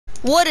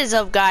What is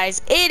up,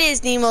 guys? It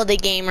is Nemo the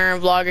Gamer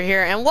and Vlogger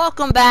here, and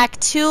welcome back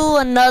to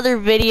another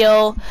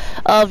video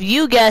of,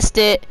 you guessed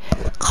it,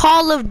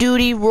 Call of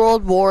Duty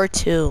World War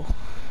II.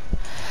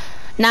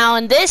 Now,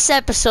 in this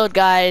episode,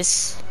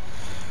 guys,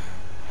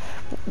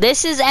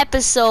 this is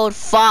episode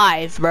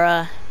 5,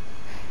 bruh.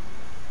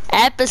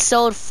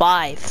 Episode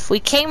 5. We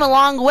came a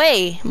long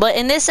way, but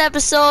in this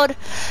episode,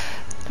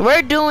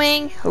 we're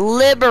doing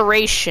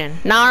Liberation.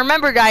 Now,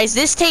 remember, guys,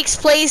 this takes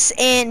place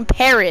in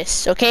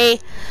Paris, okay?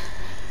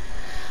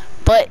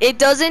 But it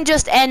doesn't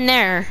just end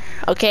there,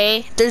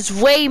 okay? There's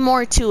way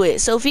more to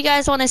it. So if you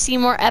guys want to see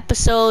more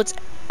episodes,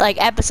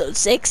 like episode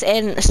 6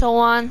 and so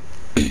on,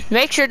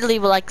 make sure to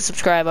leave a like and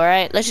subscribe,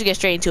 alright? Let's just get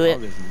straight into it.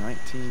 August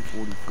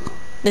 1944.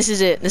 This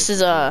is it. This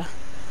is, We're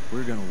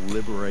gonna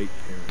liberate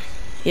Paris.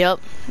 Yep.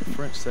 The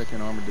French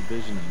 2nd Armored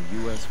Division and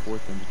the U.S.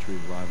 4th Infantry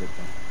arrive at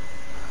dawn.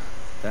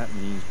 That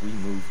means we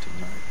move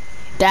tonight.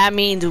 That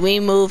means we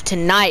move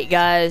tonight,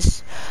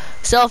 guys.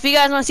 So if you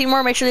guys want to see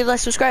more, make sure to leave a like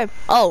and subscribe.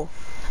 Oh.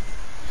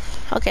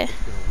 Okay. It's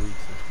been a week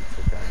since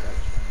we took out that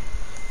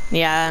train.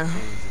 Yeah. The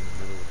train's in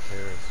the middle of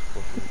Paris,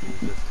 working with the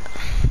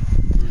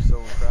resistance. Rousseau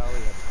and Crowley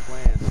have a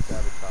plan to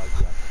sabotage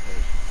the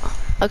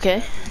occupation.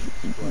 Okay.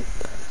 Using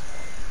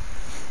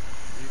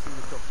the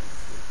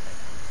documents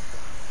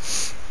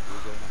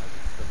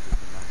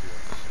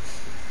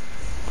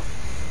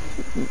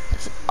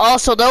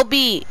Also, there'll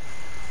be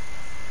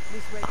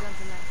This way, gentlemen.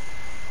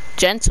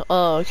 gentle.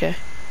 Oh, okay. The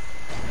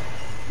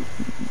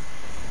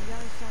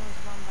Yellowstone was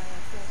run by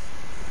SS.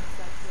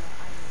 Exactly our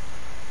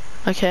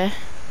island. Okay. We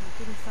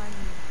couldn't find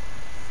him.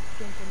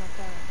 Came from my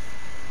parents.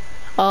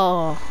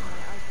 Oh. My iPad.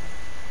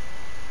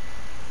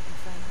 We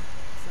found him.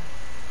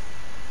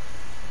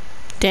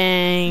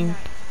 Dang. Tonight,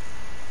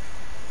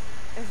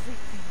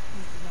 everything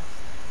is lost.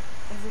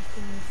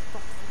 Everything is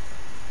toxic.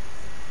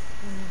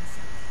 We need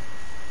something.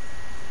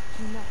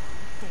 Do not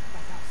take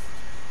back us.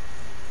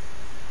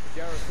 The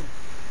garrison.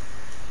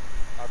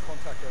 Our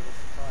contact over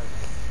supplies.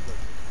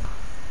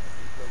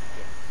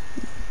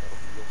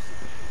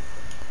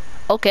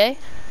 Okay.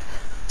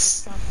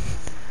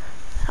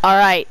 All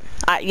right.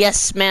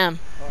 Yes, ma'am.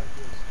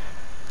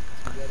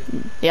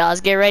 Yeah,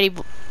 let's get ready.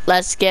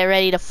 Let's get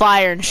ready to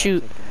fire and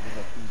shoot.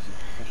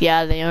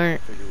 Yeah, they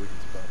aren't.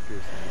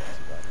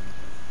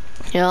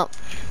 Yep.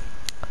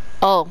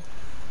 Oh.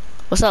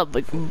 What's up?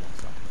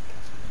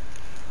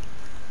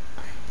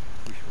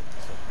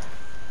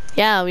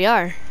 Yeah, we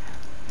are. It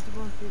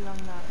won't be long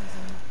now,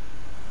 isn't it?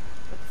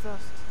 But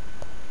first,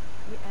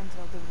 we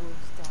enter the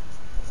wolves' den.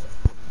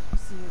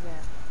 See you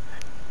there.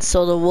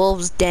 So the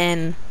Wolves'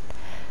 Den,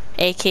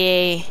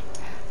 aka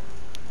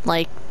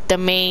like the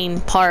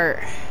main part.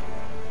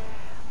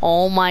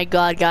 Oh my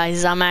god,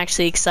 guys, I'm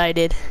actually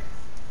excited.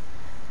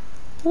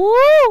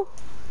 Woo!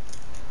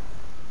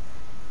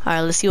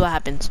 Alright, let's see what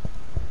happens.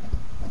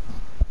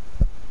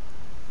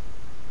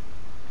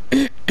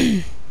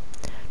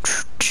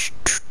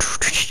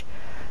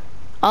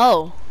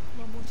 Oh.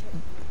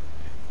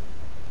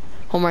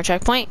 One more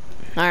checkpoint?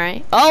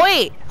 Alright. Oh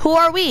wait! Who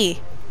are we?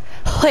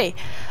 Wait.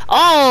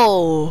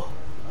 Oh!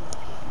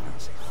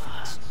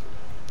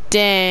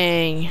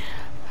 Dang.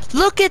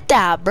 Look at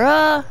that,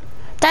 bruh.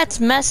 That's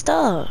messed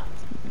up.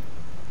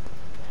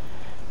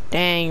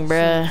 Dang,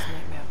 bruh.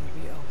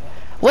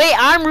 Wait,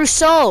 I'm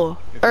Rousseau.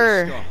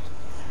 Cover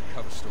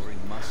story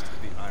must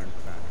be Iron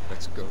Plan.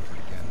 Let's go for it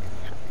again.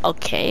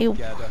 Okay.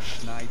 Gerda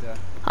Schneider,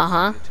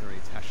 Uh-huh. military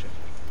attaché.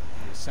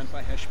 He was sent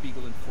by Herr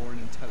Spiegel and foreign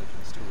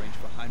intelligence to arrange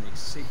for Heinrich's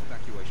safe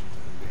evacuation to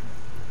Berlin.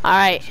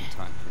 Alright. Some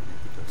time to read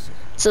the dossier.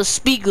 So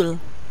Spiegel.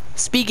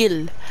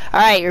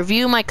 Alright,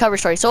 review my cover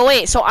story. So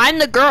wait, so I'm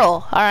the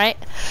girl. Alright.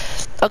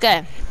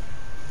 Okay.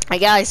 I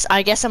guess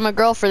I'm a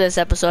girl for this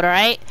episode,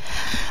 alright?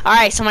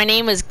 Alright, so my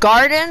name is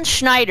Gerda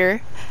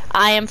Schneider.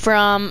 I am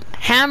from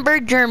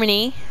Hamburg,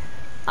 Germany.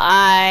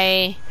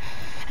 I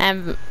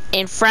am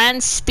in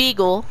Franz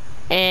Spiegel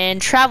and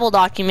travel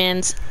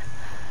documents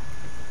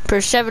per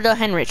Chevrolet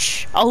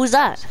Heinrich. Oh, who's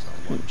that? This is our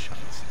one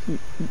chance.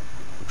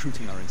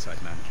 Recruiting our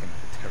inside man came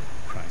at a terrible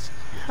price. We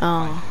have to Oh.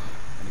 find him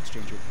and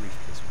exchange your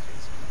briefcase with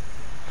his.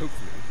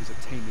 Hopefully, he's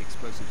obtained the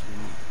explosives we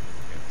need.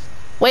 Yes.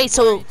 Wait,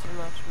 so Too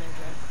much,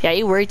 Major. yeah,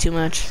 you worry too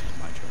much. This is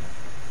my job.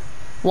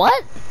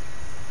 What?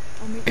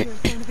 I'll make you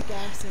return to the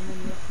garrison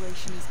when the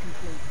operation is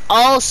complete.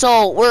 Oh,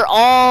 so we're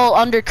all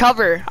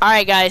undercover.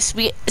 Alright, guys.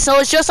 So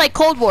it's just like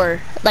Cold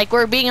War. Like,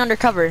 we're being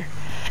undercover.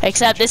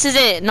 Except this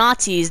isn't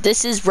Nazis.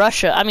 This is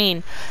Russia. I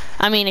mean,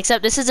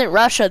 except this isn't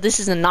Russia. This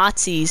is the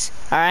Nazis.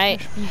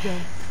 Alright?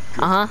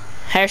 Uh-huh.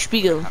 Herr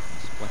Spiegel.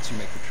 Once you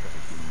make the trade,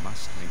 you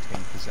must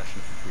maintain possession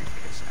of the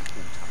briefcase at all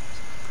times.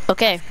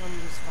 Okay. Come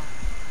this far.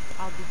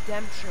 I'll be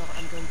damn sure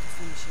I'm going to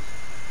finish it.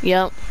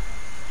 Yep.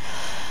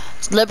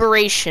 It's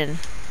Liberation.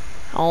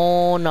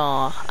 Oh,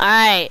 no.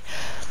 Alright.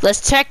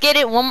 Let's check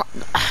it one more.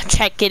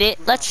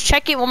 Let's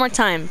check it one more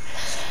time.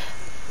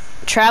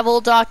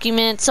 Travel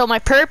documents. So my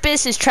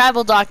purpose is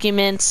travel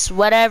documents,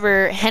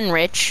 whatever,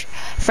 Heinrich,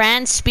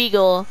 Franz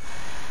Spiegel.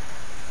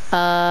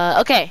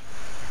 Okay.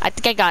 I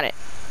think I got it.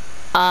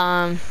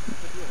 Und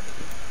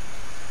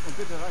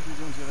bitte reichen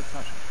Sie uns Ihre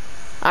Tasche.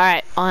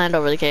 Alright, I'll hand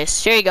over the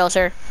case. Here you go,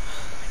 sir.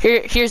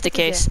 Here's the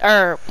case.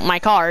 Or my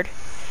card.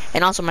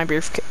 And also my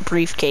briefcase.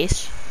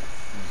 Ich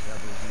habe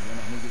Sie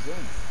noch nie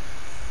gesehen.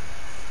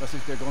 Was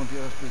ist der Grund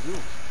Ihres Besuchs?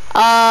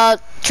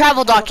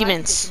 Travel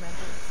documents.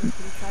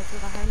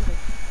 Polizeiführer Heinrich.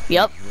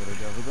 Yep. Ich wurde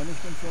darüber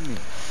nicht informiert.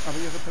 Aber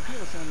Ihre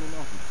Papiere scheinen in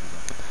Ordnung zu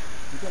sein.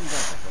 Sie können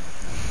weiterfahren.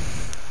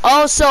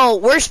 Oh, so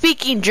we're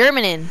speaking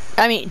German.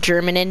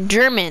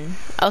 German.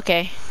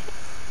 Okay.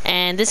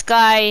 And this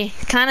guy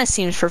kind of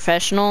seems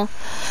professional.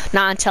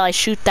 Not until I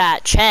shoot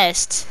that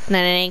chest.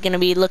 Then it ain't gonna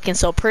be looking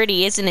so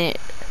pretty, isn't it?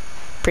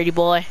 Pretty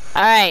boy.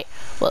 Alright.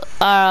 Well,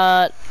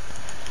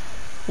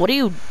 what are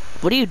you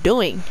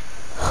doing?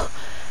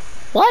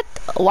 What?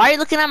 Why are you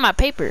looking at my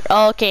paper?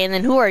 Oh, okay, and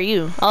then who are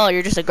you? Oh,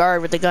 you're just a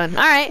guard with a gun.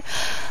 Alright.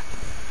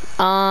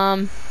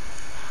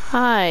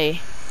 Hi.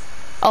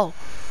 Oh,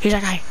 here's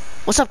that guy.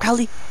 What's up,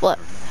 Crowley? What?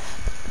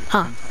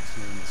 Huh?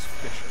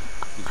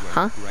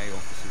 Huh?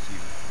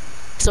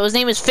 So his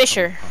name is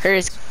Fisher. Or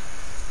is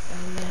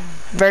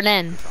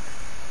Vernon.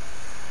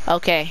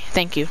 Okay,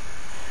 thank you.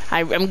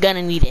 I'm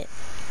gonna need it.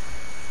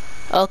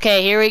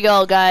 Okay, here we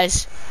go,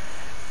 guys.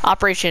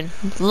 Operation.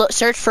 Look,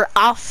 search for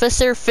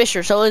Officer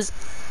Fisher. So his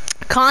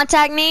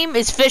contact name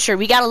is Fisher.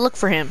 We gotta look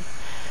for him.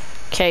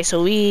 Okay,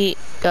 so we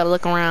gotta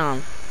look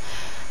around.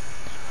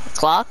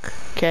 Clock.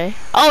 Okay.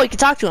 Oh, we can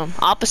talk to him.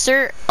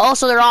 Officer. Oh,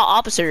 so they're all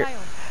officer.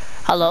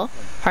 Hello.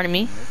 Pardon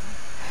me.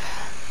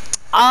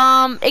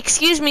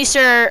 Excuse me,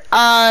 sir.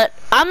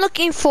 I'm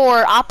looking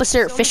for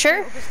Officer Fisher.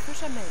 Nein,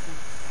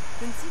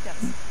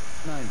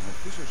 Herr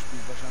Fischer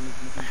spielt wahrscheinlich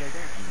mit den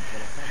Soldaten in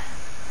voller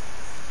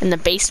Fahrt. In the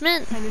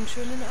basement? Einen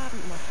schönen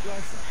Abend noch.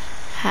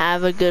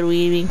 Have a good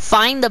evening.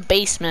 Find the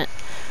basement.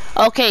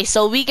 Okay,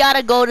 so we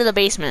gotta go to the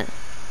basement.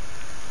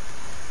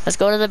 Let's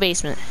go to the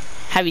basement.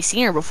 Have you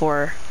seen her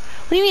before?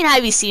 What do you mean,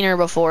 have you seen her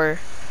before?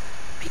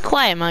 Be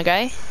quiet, my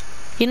guy.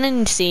 You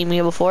didn't see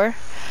me before.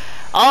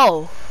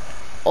 Oh.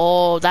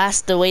 Oh,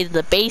 that's the way to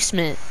the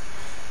basement.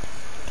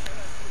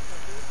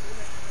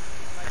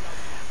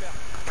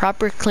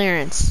 Proper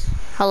clearance.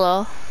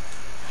 Hello.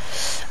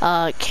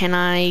 Can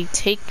I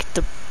take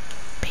the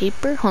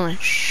paper? Hold on.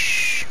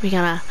 Shh. We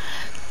gotta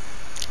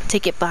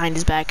take it behind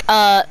his back.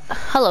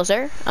 Hello,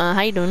 sir.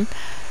 How you doing?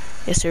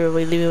 Yes, sir.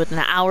 We leave it within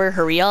an hour.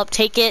 Hurry up.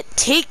 Take it.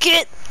 Take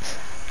it.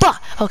 Bah!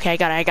 Okay, I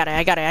got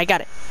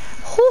it.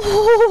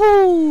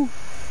 Woo-hoo-hoo-hoo.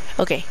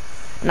 Okay.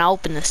 Now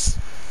open this.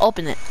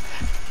 Open it.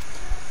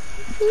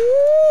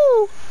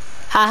 Woo!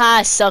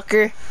 Haha,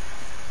 sucker.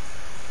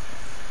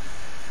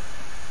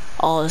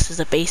 Oh, this is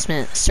the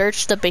basement.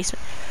 Search the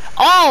basement.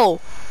 Oh!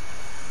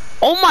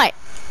 Oh my...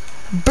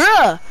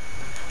 Bruh!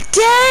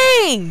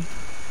 Dang!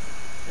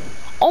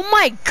 Oh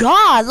my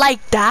god,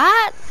 like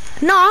that?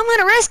 No, I'm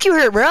gonna rescue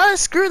her, bruh.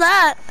 Screw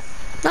that.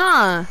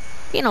 Nah.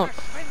 You know...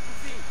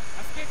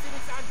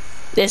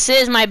 This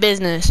is my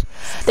business.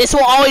 This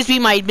will always be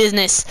my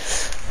business.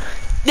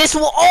 This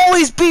will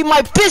always be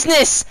my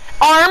business!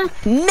 Arm,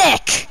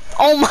 neck!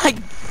 Oh my...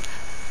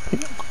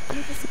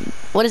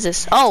 What is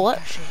this? Oh, what?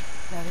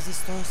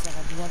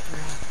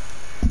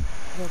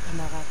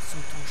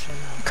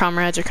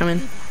 Comrades are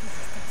coming.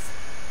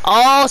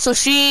 Oh, so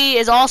she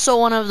is also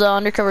one of the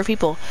undercover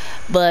people.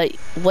 But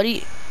what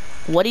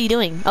are you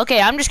doing?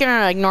 Okay, I'm just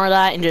gonna ignore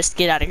that and just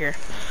get out of here.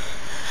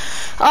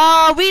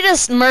 We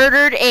just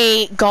murdered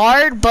a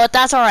guard, but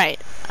that's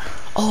alright.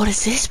 Oh, what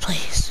is this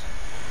place?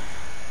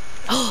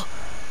 Oh,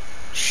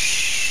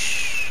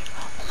 shh.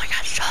 Oh my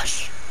god,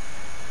 shush.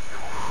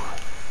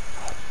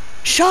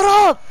 Shut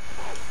up!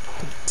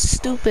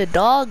 Stupid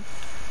dog.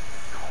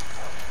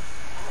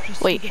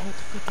 Wait.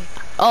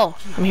 Oh,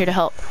 I'm here to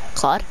help.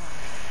 Claude?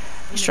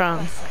 Be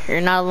strong.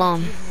 You're not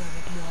alone.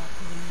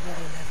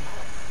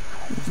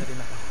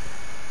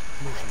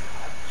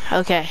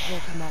 Okay.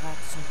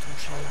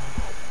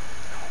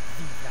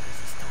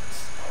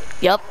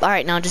 Yup,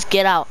 alright, now just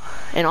get out.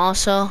 And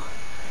also,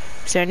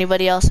 is there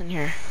anybody else in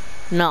here?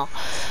 No.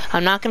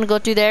 I'm not gonna go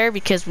through there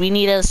because we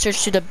need to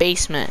search through the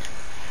basement.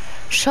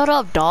 Shut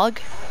up, dog.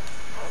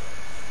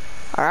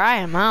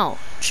 Alright, I'm out.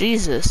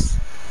 Jesus.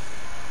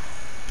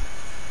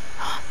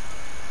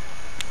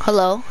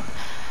 Hello.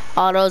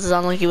 Otto's is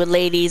unlucky with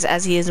ladies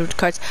as he is with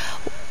cards.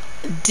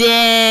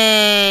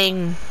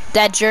 Dang.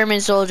 That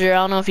German soldier, I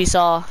don't know if you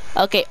saw.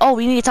 Okay, oh,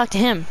 we need to talk to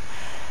him.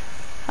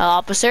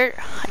 Officer.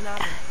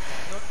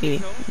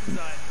 Maybe.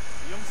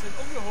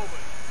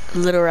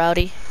 Little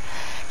rowdy.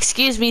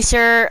 Excuse me,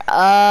 sir.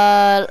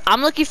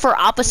 I'm looking for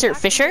Officer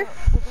Fisher.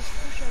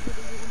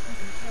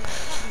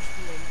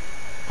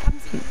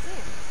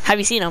 Have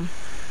you seen him?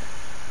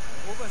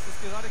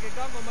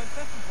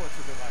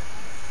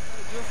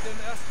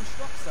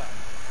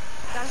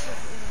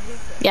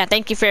 Yeah,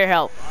 thank you for your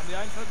help.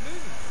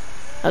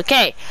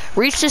 Okay,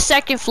 reach the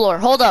second floor.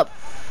 Hold up.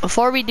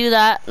 Before we do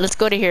that, let's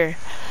go to here.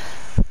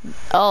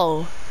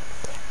 Oh.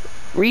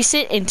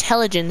 Recent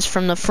intelligence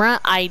from the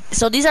front.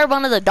 So these are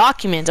one of the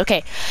documents.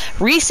 Okay.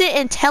 Recent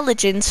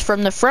intelligence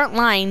from the front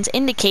lines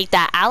indicate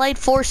that Allied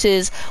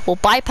forces will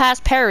bypass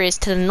Paris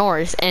to the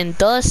north, and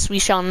thus we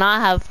shall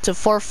not have to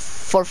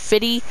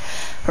fortify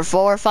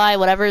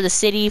whatever the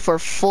city for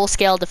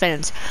full-scale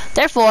defense.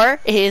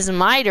 Therefore, it is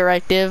my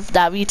directive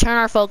that we turn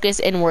our focus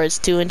inwards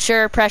to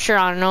ensure pressure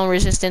on known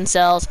resistance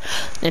cells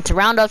and to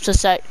round up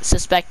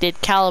suspected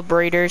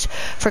calibrators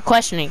for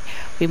questioning.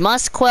 We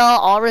must quell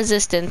all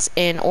resistance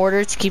in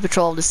order to keep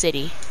control of the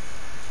city.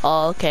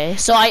 Oh, okay.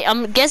 So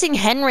I'm guessing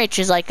Henrich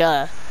is like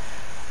a...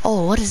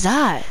 Oh, what is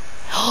that?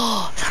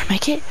 Oh, is that a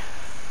med kit?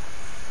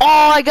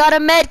 Oh, I got a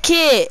med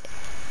kit!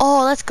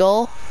 Oh, let's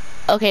go.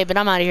 Okay, but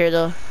I'm out of here,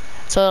 though.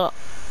 So,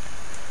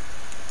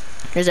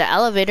 there's an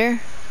elevator.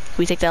 Can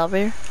we take the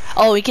elevator?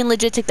 Oh, we can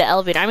legit take the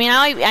elevator. I mean,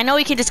 I know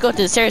we can just go to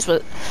the stairs,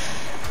 but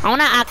I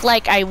want to act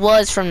like I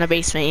was from the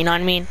basement, you know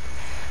what I mean?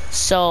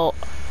 So...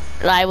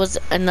 I was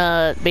in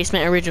the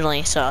basement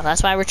originally, so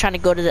that's why we're trying to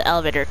go to the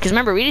elevator. Because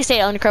remember, we need to stay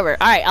undercover.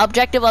 Alright,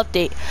 objective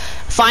update.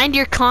 Find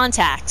your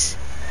contacts.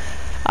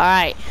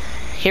 Alright,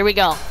 here we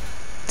go.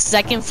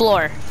 Second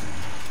floor.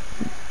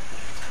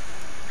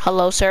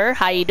 Hello, sir.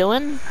 How you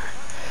doing?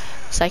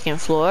 Second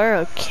floor.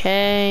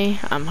 Okay,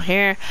 I'm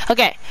here.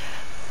 Okay.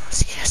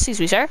 Excuse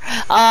me, sir.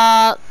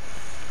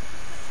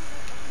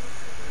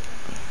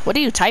 What are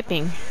you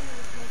typing?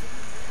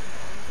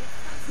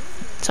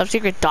 Top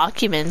secret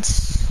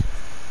documents.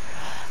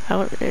 I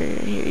don't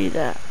hear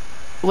that.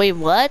 Wait,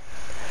 what?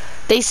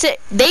 They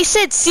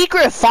said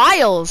secret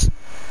files.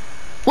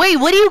 Wait,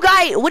 what do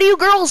you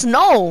girls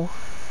know?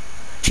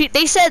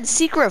 They said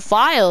secret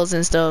files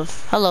and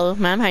stuff. Hello,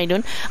 ma'am, how you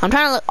doing? I'm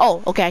trying to look.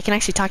 Oh, okay, I can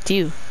actually talk to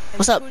you.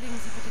 What's up?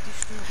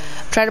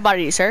 Try to bother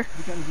you, sir.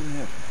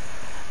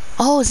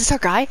 Oh, is this our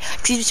guy?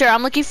 Excuse me, sir,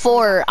 I'm looking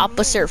for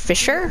Officer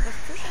Fisher.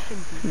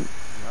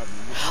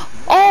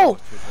 Oh!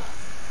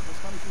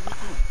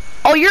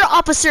 Oh, you're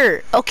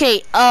Officer.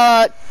 Okay,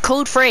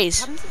 code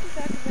phrase.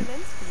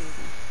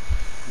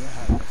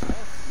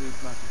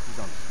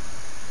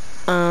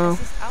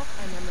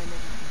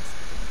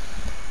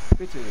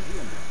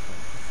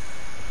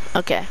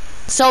 Okay.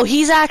 So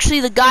he's actually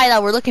the guy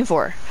that we're looking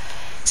for.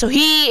 So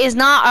he is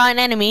not an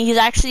enemy. He's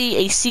actually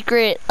a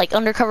secret, like,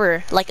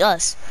 undercover, like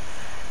us.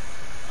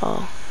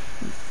 Oh.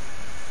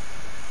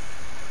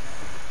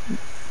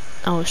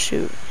 Oh,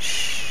 shoot.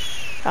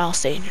 Shh. I'll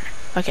stay in here.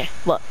 Okay,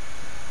 what?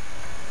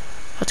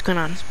 What's going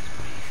on? Are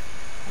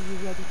you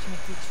ready to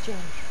make the exchange?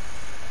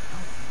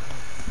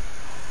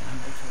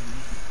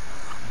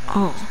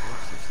 Oh.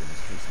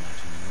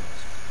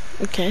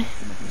 Okay.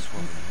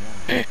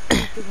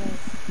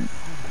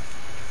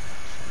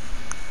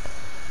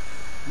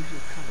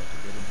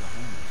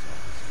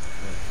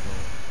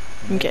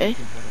 Okay.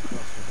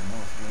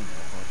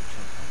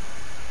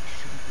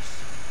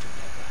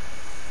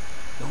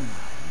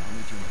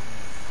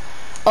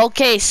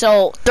 Okay,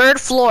 so third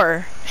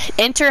floor.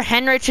 Enter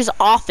Henrich's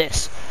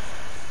office.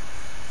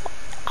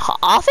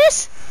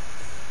 Office?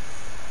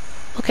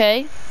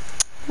 Okay.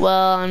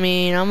 Well, I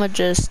mean, I'ma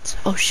just...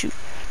 Oh, shoot.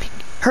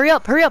 Hurry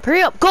up, hurry up,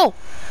 hurry up, go!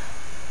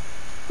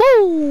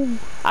 Woo!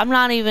 I'm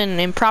not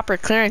even in proper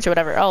clearance or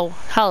whatever. Oh,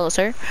 hello,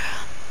 sir.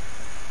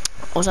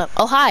 What's up?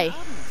 Oh, hi.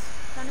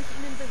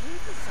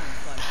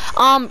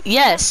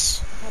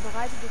 Yes.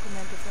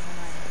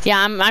 Yeah,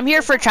 I'm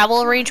here for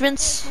travel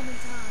arrangements.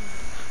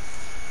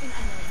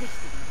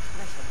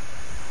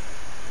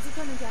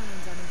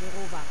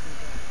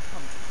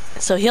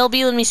 So he'll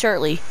be with me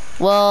shortly.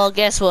 Well,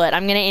 guess what?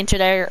 I'm gonna enter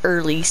there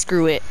early.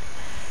 Screw it.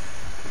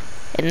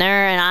 In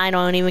there, and I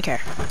don't even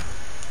care.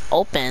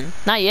 Open.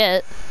 Not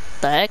yet.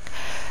 The heck?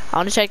 I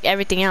want to check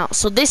everything out.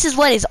 So this is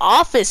what his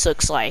office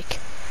looks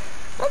like.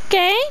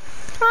 Okay.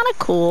 Kind of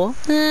cool.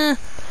 A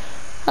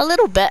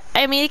little bit.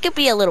 I mean, it could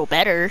be a little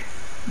better,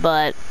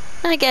 but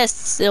I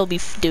guess it'll be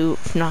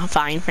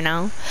fine for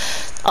now.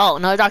 Oh,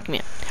 another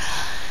document.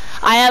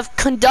 I have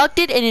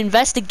conducted an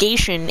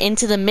investigation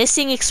into the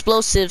missing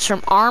explosives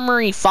from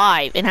Armory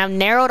 5 and have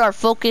narrowed our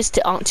focus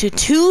to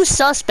two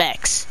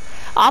suspects.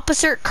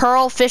 Officer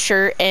Carl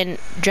Fisher and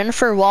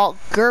Jennifer Walt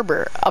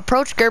Gerber.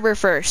 Approach Gerber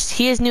first.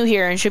 He is new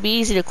here and should be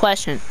easy to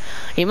question.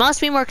 You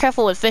must be more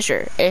careful with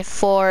Fisher.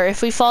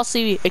 If we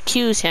falsely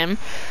accuse him,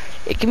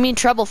 it can mean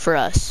trouble for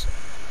us.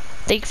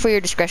 Thank you for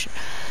your discretion.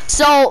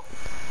 So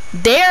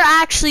they're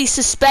actually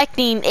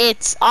suspecting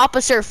it's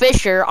Officer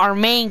Fisher, our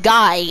main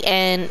guy,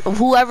 and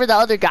whoever the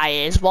other guy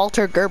is,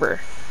 Walter Gerber.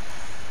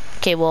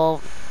 Okay,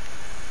 well,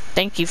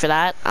 thank you for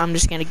that. I'm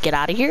just gonna get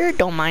out of here.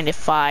 Don't mind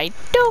if I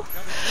do.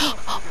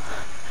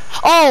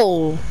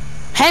 Oh,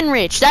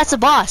 Henrich, that's the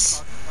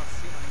boss.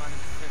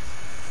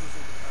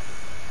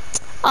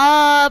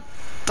 Verzeihung,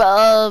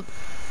 Herr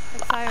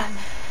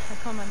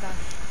Kommandant.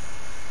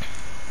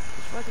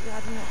 Ich wollte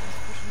gerade nur etwas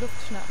frische Luft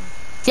schnappen.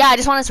 Yeah, I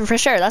just wanted some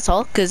fresh air, that's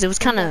all, because it was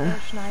kind of...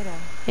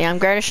 Yeah, I'm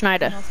Greta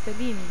Schneider. Aus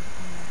Berlin,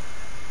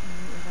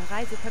 Ihre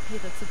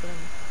Reisepapiere zu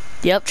bringen.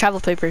 Yep,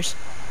 travel papers.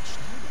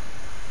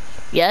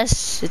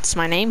 Yes, it's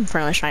my name,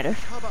 Frau Schneider.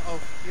 Ich habe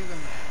auf Ihren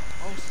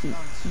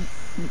Auslands...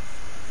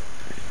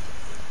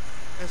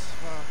 Es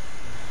war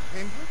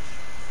Cambridge?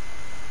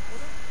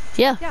 Oder?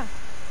 Yeah. Ja,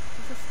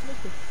 das ist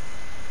richtig.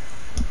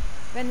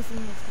 Wenn es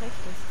Ihnen nicht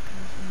recht ist, kann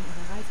ich Ihnen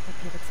Ihre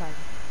Reisepapiere zeigen.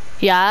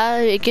 Yeah,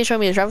 it can show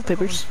me the travel Da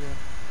kommen papers. wir.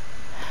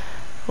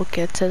 We'll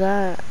get to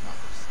that.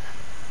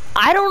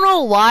 I don't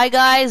know why,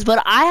 guys,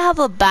 but I have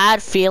a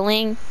bad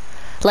feeling.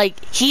 Like,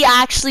 he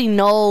actually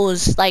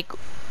knows, like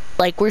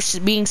we're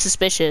being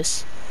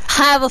suspicious.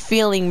 I have a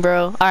feeling,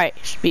 bro. Alright,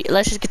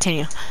 let's just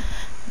continue.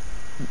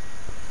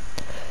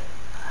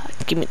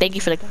 Thank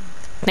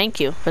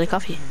you for the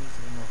coffee.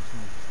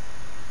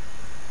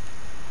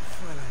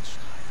 Fräulein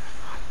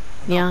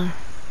Schneider. Yeah.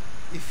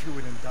 If you will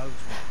indulge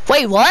me,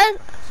 Wait, what?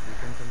 perhaps we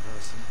can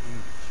converse in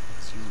English,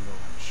 because you know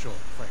I'm short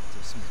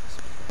practice makes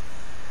perfect.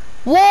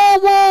 Whoa,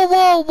 whoa,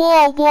 whoa,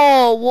 whoa,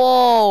 whoa,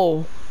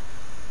 whoa.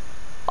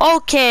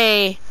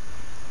 Okay.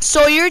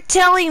 So you're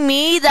telling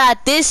me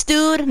that this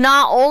dude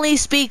not only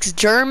speaks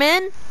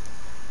German,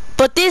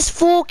 but this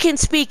fool can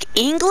speak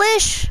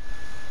English?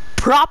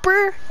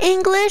 Proper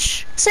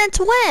English? Since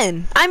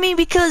when? I mean,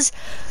 because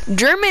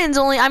Germans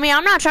only, I mean,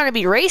 I'm not trying to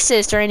be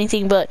racist or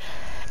anything, but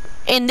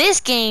in this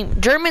game,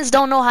 Germans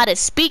don't know how to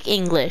speak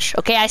English.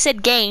 Okay, I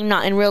said game,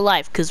 not in real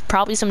life, because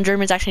probably some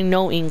Germans actually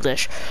know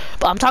English.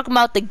 But I'm talking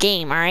about the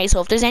game, alright? So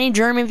if there's any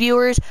German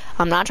viewers,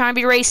 I'm not trying to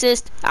be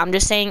racist. I'm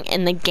just saying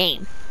in the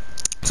game.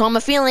 So I'm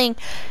a feeling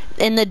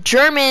in the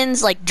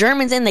Germans, like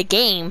Germans in the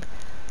game,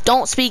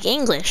 don't speak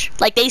English.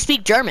 Like they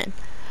speak German.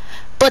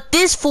 But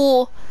this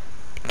fool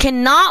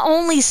can not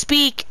only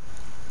speak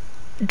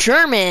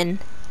German,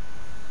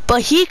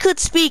 but he could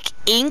speak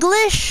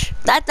English?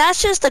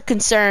 That's just a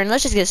concern.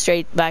 Let's just get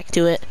straight back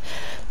to it.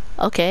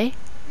 Okay.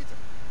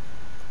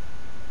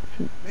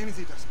 Nehmen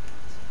Sie das.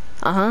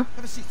 Uh-huh.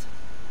 Have a seat.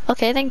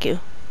 Okay, thank you.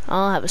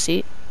 I'll have a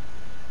seat.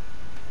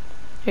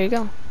 Here you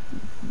go.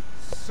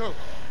 So,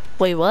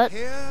 Wait, what?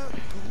 Herr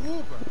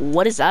Gruber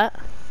What is that?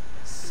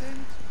 sent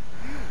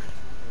you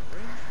to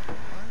arrange for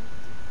my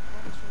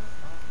departure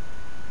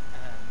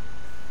of Anne.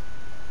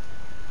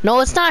 No,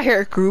 it's not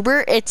Herr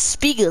Gruber. It's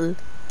Spiegel.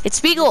 It's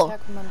Spiegel. Herr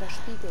Commander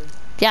Spiegel.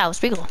 Yeah, it was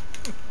Spiegel.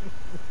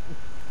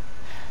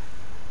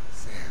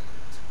 Sehr gut.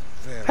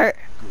 Very Her.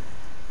 good.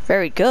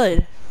 Very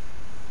good.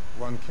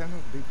 One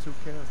cannot be too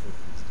careful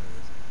these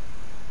days.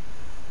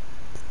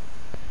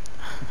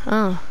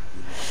 Oh. You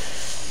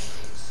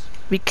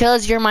look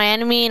Because you're my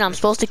enemy and I'm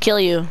supposed to kill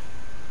you.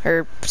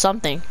 Or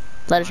something.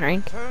 Letters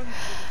ring. Turn to the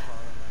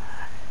fatherland.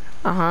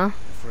 Uh-huh.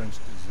 The French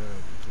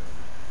deserve each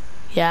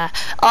other. Yeah.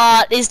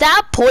 Is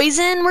that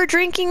poison we're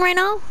drinking right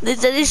now?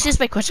 This is just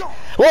my question.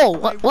 Whoa,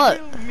 what? I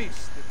What? will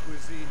miss the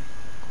cuisine.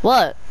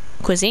 What?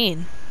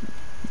 Cuisine?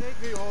 Take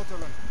the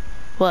ortolan.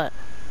 What?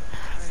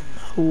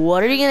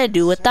 What are you gonna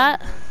do with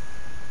that?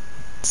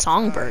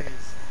 Songbird.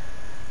 Eyes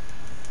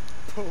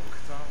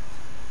poked out.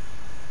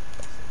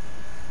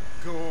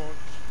 Gorge.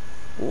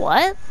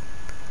 What?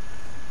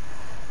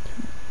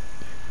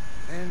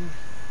 Then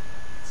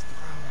it's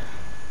drowned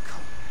in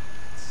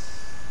comrades.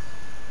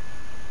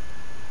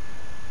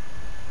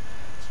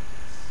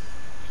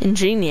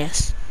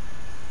 Ingenious.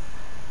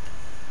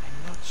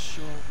 I'm not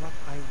sure what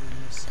I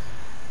will miss.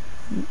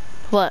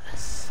 What?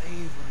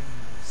 Savoring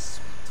the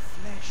sweet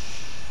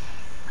flesh.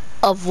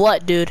 Of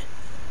what, dude?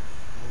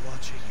 Or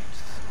watching it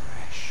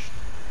thrash.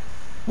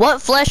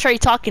 What flesh are you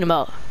talking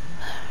about?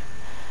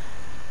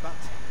 But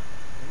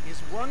there is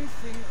one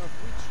thing of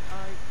which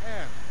I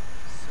am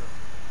certain.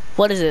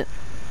 What is it?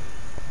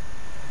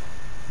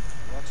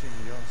 Watching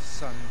your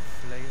son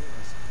flail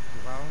as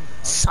he ground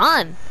under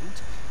Son? my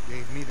boot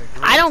gave me the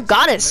I don't greatest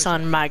got his pleasure.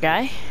 son, my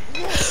guy.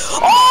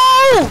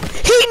 Oh!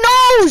 He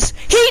knows!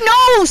 He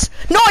knows!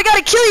 No, I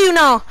gotta kill you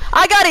now!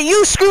 I got it!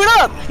 You screwed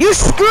up! You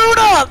screwed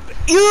up!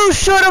 You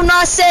should have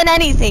not said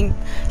anything!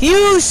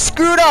 You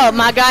screwed up,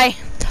 my guy!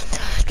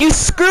 You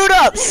screwed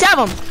up!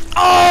 Stab him!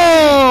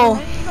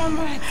 Oh!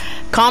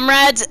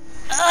 Comrades!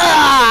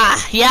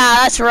 Ah! Yeah,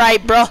 that's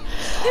right, bro.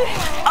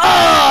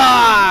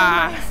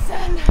 Ah!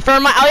 For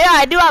my, oh yeah,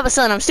 I do have a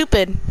son. I'm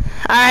stupid.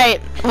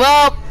 Alright,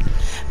 well,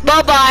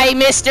 bye-bye,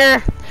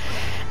 mister.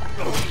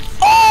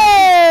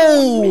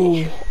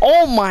 Oh!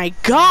 Oh my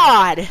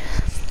god!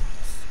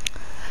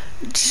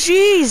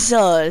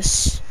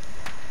 Jesus!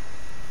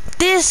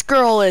 This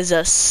girl is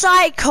a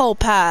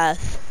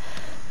psychopath!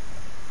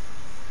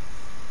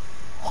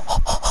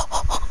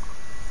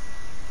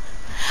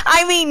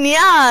 I mean,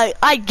 yeah,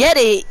 I get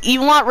it.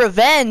 You want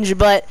revenge,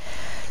 but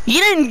you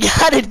didn't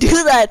gotta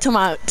do that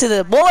to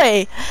the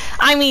boy.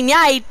 I mean,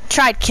 yeah, he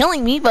tried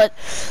killing me, but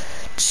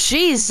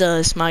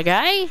Jesus, my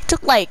guy.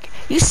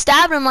 You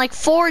stabbed him like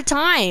 4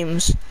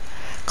 times.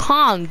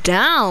 Calm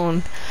down.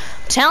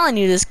 I'm telling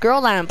you, this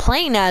girl that I'm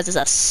playing as is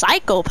a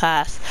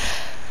psychopath.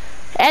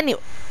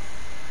 Anyway,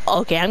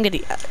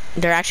 okay,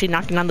 they're actually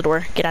knocking on the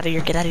door. Get out of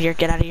here, get out of here,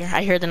 get out of here.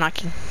 I hear the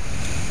knocking.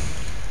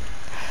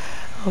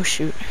 Oh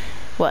shoot.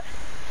 What?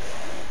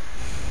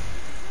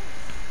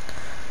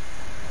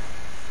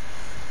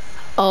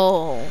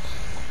 Oh.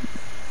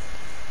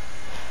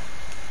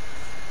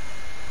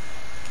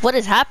 What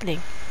is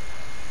happening?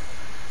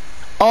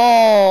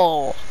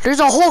 Oh, there's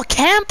a whole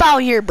camp out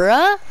here,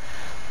 bruh.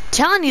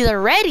 Telling you,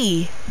 they're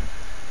ready.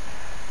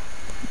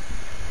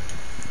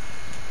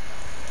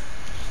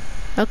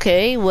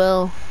 Okay,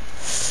 well,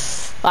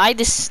 I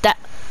just that.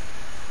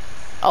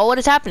 Oh, what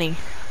is happening?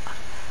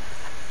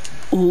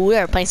 Ooh, we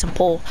are playing some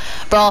pool,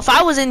 bro. If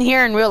I was in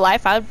here in real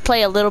life, I would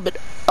play a little bit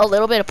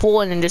of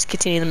pool and then just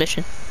continue the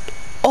mission.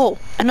 Oh,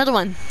 another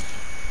one.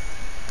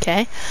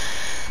 Okay.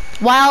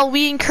 While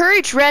we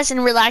encourage rest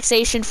and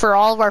relaxation for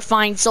all of our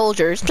fine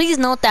soldiers, please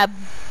note that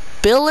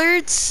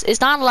billiards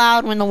is not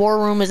allowed when the war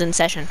room is in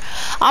session.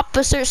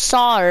 Officer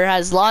Sawyer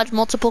has lodged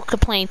multiple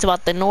complaints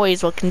about the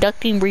noise while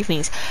conducting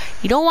briefings.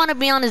 You don't want to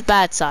be on his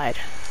bad side.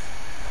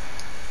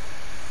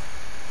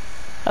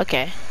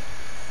 Okay.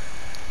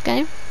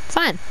 Okay,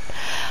 fine.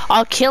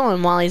 I'll kill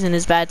him while he's in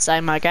his bad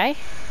side, my guy.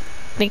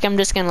 Think I'm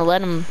just gonna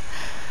let him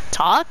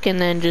talk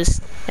and then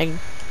just like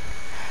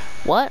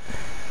what?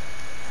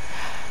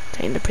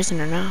 Taking the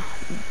prisoner now.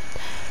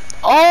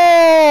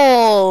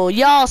 Oh,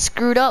 y'all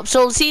screwed up.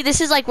 So see, this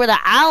is like where the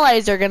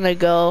Allies are gonna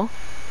go,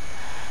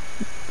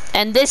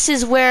 and this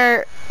is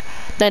where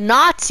the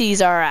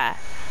Nazis are at.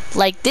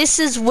 Like this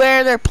is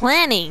where they're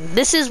planning.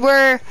 This is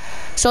where,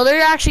 so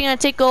they're actually gonna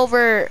take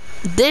over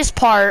this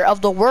part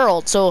of the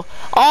world. So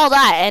all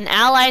that, and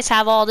Allies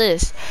have all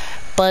this,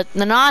 but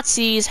the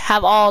Nazis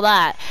have all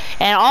that,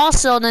 and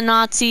also the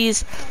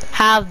Nazis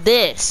have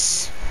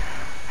this.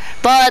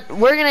 But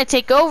we're gonna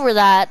take over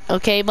that,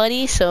 okay,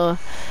 buddy? So,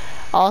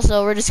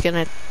 also, we're just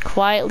gonna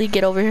quietly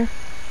get over here.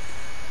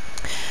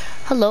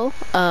 Hello,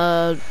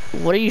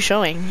 what are you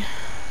showing?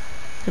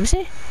 Let me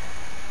see.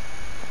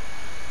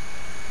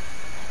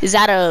 Is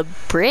that a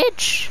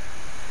bridge?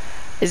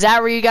 Is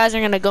that where you guys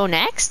are gonna go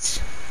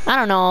next? I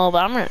don't know,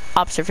 but I'm gonna,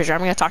 Officer Fisher, I'm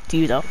gonna talk to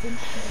you though.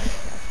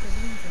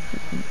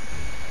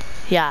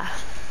 Yeah.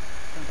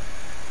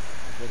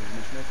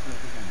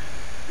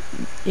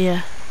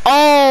 Yeah.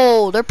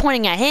 Oh, they're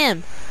pointing at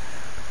him.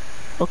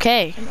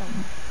 Okay.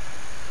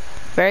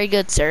 Very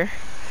good, sir.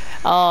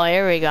 Oh,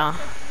 here we go.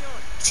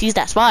 Seize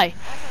that spy.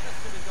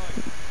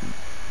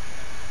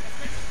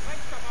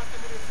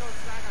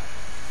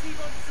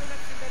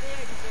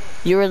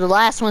 You were the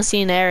last one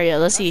seen in the area.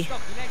 Let's see.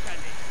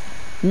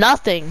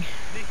 Nothing.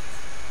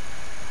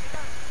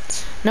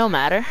 No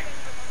matter.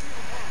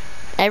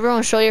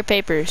 Everyone show your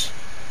papers.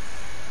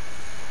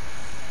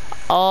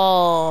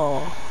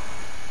 Oh.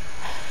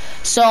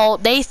 So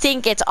they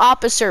think it's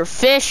Officer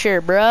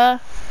Fisher, bruh.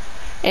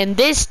 And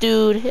this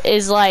dude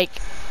is like,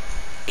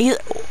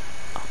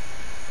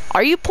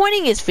 are you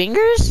pointing his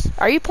fingers?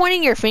 Are you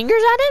pointing your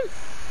fingers at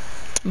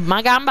him?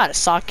 My God, I'm about to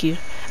sock you.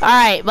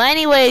 Alright, but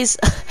anyways,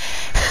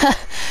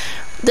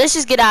 let's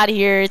just get out of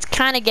here. It's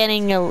kind of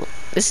getting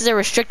this is a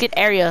restricted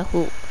area.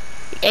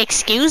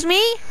 Excuse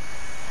me?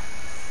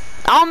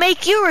 I'll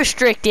make you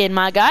restricted,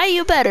 my guy.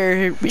 You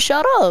better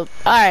shut up.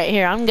 Alright,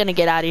 here, I'm gonna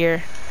get out of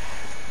here.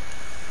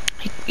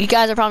 You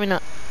guys are probably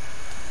not.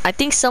 I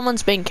think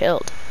someone's been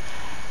killed.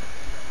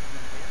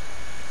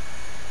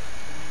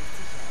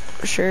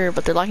 Sure,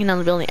 but they're locking down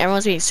the building.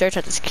 Everyone's being searched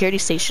at the security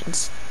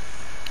stations.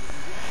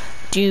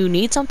 Do you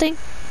need something?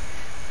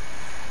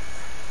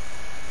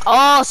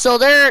 Oh, so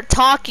they're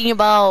talking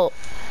about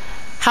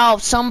how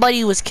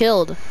somebody was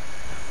killed.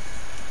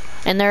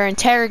 And they're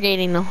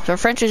interrogating them. The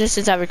French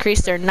resistance have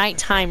increased their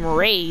nighttime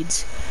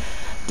raids.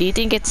 Do you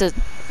think it's a...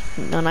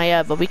 No, not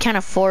yet, but we can't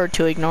afford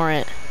to ignore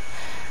it.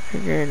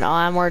 I'll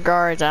have more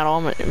guards at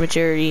all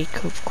maturity,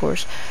 of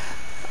course.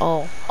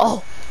 Oh.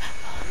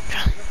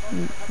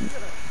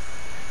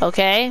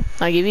 Okay,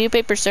 I'll give you a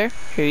paper, sir.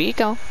 Here you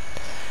go.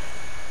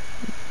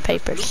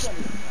 Papers.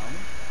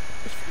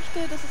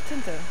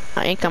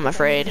 I ain't come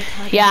afraid.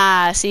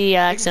 Yeah, see,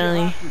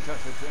 accidentally.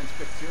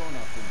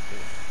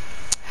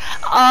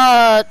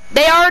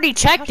 They already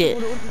checked it.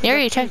 They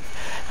already checked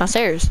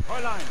downstairs.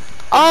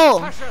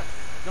 Oh.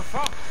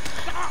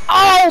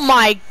 Oh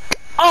my.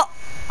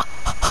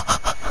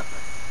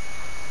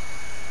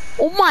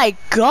 Oh my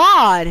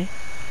God.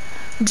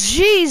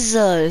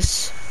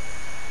 Jesus.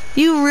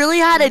 You really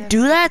had to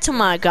do that to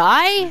my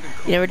guy? You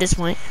never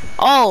disappoint.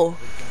 Oh.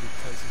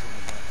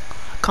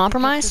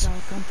 Compromise?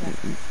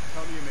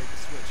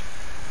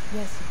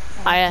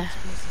 Yeah,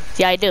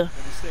 I do.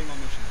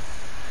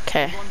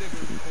 Okay.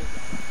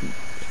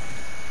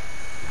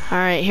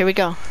 Alright, here we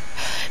go.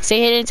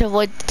 Stay hidden to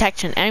avoid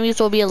detection. Enemies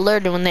will be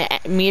alerted when the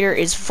meter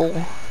is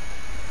full.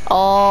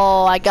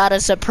 Oh, I got a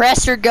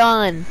suppressor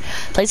gun.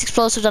 Place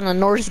explosives on the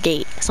north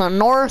gate. So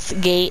north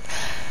gate.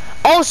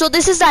 Oh, so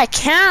this is that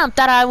camp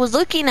that I was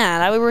looking at,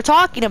 that we were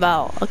talking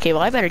about. Okay,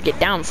 well, I better get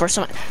down before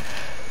someone...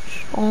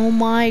 Oh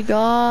my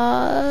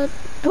God.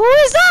 Who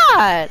is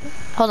that?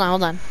 Hold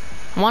on.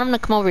 I want him to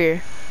come over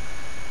here.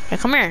 Yeah,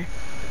 come here.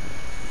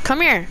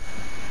 Come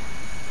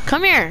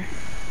here.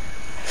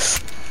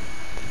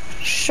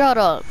 Shut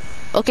up.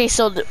 Okay,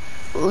 so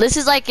this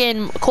is like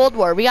in Cold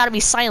War. We gotta be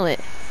silent.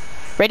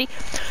 Ready?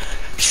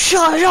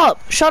 Shut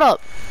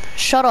up.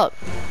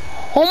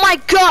 Oh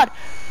my God.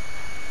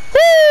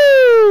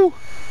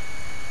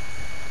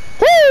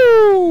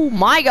 Woo!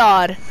 My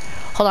God.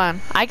 Hold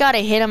on. I gotta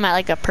hit him at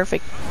like a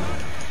perfect...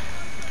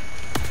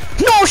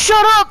 No,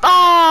 shut up!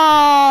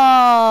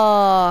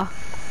 Ah!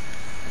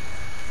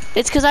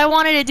 It's because I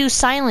wanted to do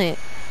silent.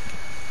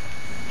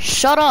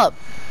 Shut up.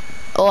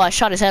 Oh, I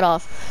shot his head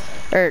off.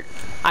 Or,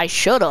 I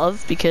should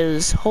have,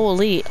 because,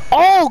 holy.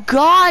 Oh,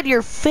 God,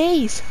 your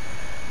face.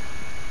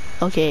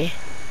 Okay.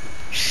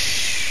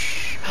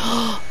 Shh.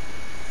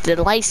 Did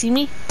the light see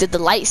me? Did the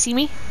light see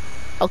me?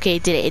 Okay,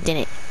 it did it. It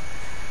didn't.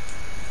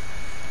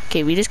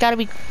 Okay, we just gotta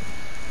be...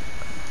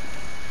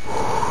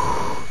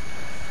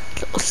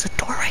 There's a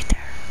door right there.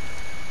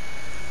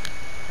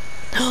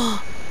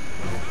 Oh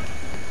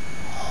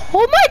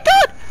my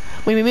God!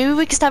 Wait, maybe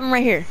we can stop him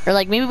right here. Or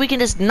like, maybe we can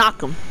just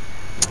knock him.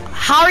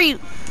 How are you?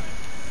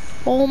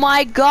 Oh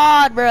my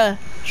God, bruh.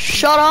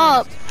 Shut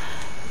up.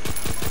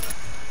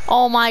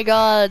 Oh my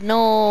God,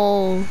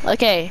 no.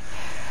 Okay.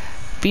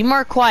 Be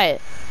more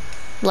quiet.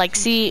 Like,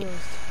 see...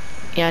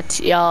 Yeah,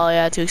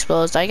 too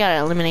exposed. I gotta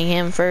eliminate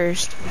him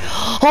first.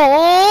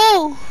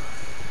 Oh!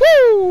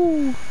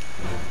 Woo!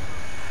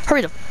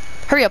 Hurry up.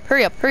 Hurry up,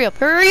 hurry up, hurry up,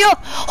 hurry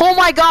up! Oh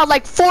my God,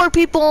 like 4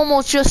 people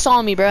almost just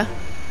saw me, bruh.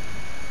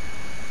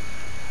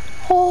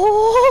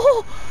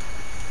 Oh!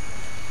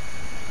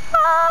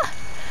 Ah!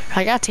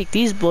 I gotta take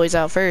these boys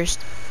out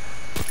first.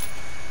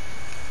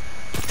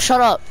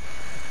 Shut up.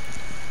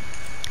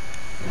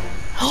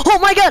 Oh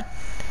my God!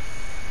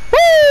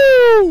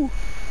 Woo!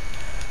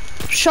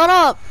 Shut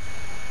up.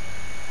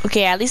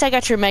 Okay, at least I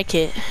got your med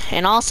kit.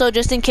 And also,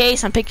 just in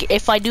case,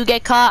 if I do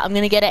get caught, I'm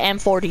gonna get an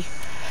M40.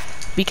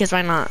 Because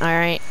why not,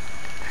 alright?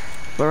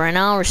 But right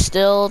now, we're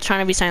still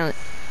trying to be silent.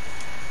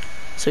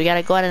 So we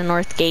gotta go out of the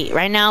north gate.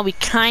 Right now,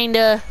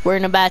 we're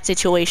in a bad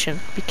situation.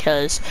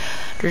 Because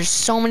there's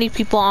so many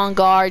people on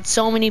guard,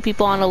 so many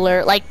people on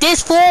alert. Like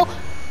this fool!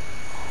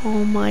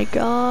 Oh my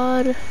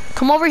God.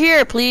 Come over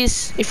here,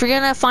 please. If you're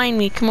gonna find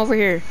me, come over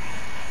here.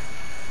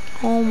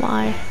 Oh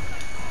my.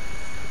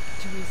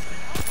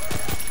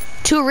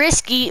 Too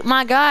risky,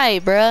 my guy,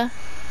 bruh.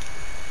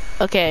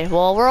 Okay,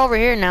 well, we're over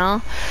here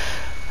now.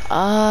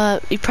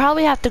 We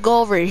probably have to go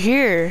over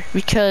here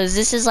because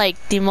this is like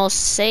the most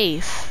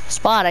safe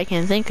spot I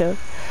can think of.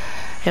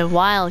 And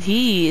while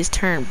he is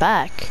turned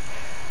back,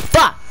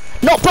 bah!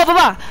 No, bah, bah,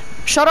 bah!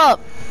 Shut up!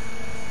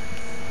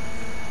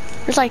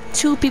 There's like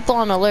 2 people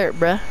on alert,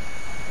 bruh.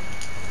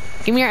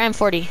 Give me your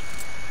M40.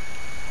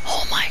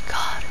 Oh my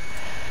God.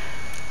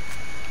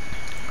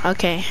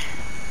 Okay.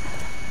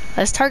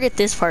 Let's target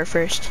this part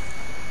first.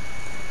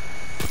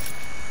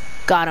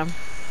 Got him.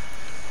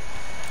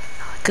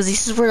 Because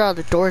this is where all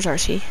the doors are,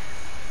 see?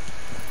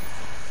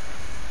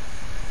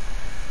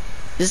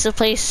 This is a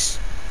place...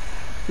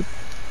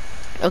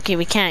 Okay,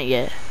 we can't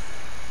yet.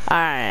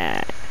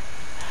 Alright.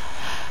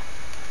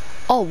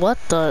 Oh, what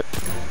the...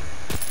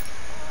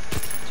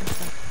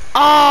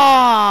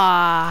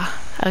 Ah!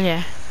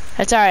 Okay.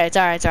 It's alright, it's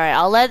alright, it's alright.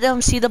 I'll let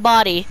them see the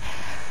body.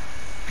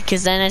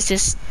 Because then it's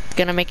just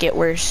gonna make it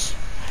worse.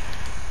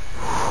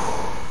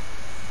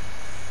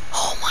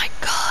 Oh my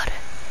God.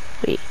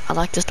 Wait, I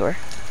locked this door.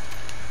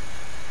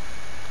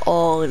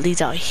 Oh, it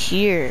leads out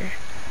here.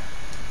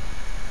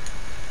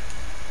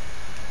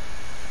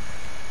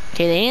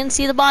 Okay, they didn't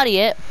see the body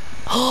yet.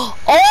 Oh,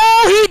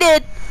 he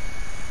did!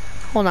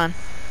 Hold on.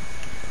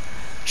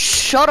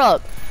 Shut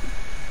up.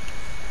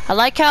 I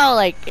like how,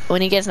 like,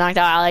 when he gets knocked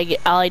out,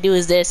 all I do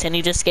is this, and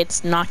he just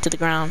gets knocked to the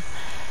ground.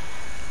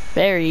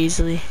 Very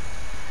easily.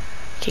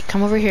 Okay,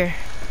 come over here.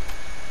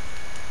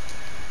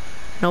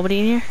 Nobody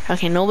in here?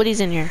 Okay, nobody's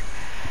in here.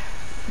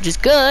 Which is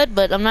good,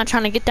 but I'm not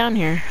trying to get down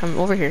here. I'm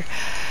over here.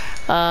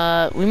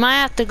 We might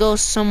have to go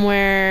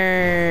somewhere...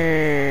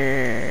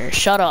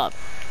 Shut up.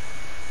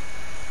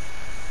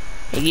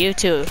 Hey, you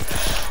too.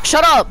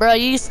 Shut up, bro.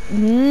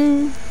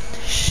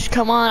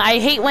 Come on. I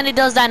hate when it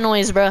does that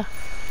noise, bro.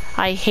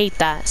 I hate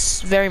that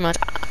very much.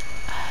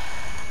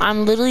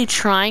 I'm literally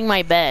trying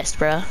my best,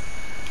 bro.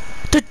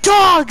 The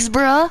dogs,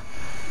 bro.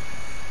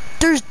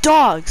 There's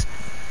dogs.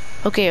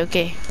 Okay,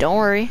 okay. Don't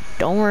worry.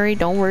 Don't worry.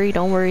 Don't worry.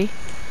 Don't worry.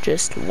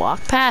 Just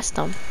walk past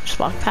them. Just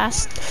walk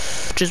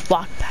past. Just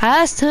walk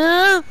past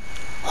him.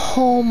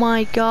 Oh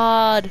my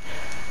God.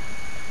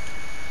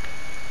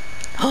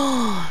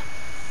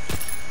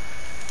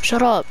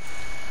 Shut up.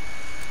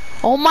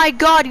 Oh my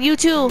God, you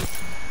too.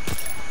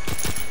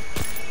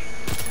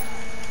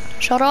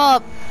 Shut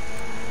up.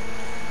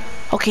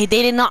 Okay,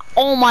 they did not.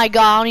 Oh my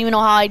God, I don't even know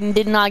how I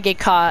did not get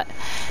caught.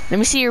 Let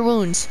me see your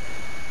wounds.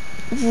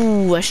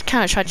 Ooh, I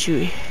kind of shot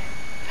you.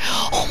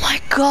 Oh my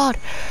God.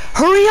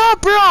 Hurry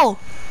up, bro.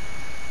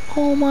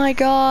 Oh my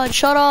God,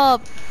 shut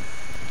up.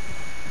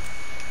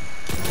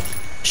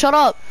 Shut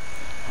up.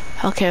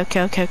 Okay.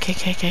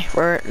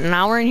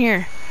 Now we're in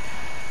here.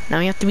 Now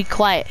we have to be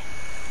quiet.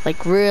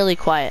 Like really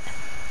quiet.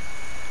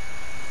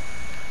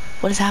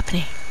 What is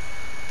happening?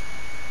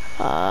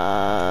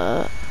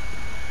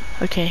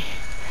 Okay.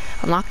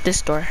 Unlock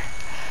this door.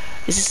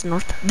 Is this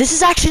north? This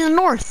is actually the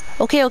north.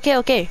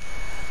 Okay.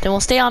 Then we'll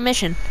stay on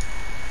mission.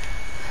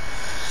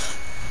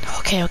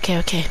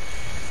 Okay.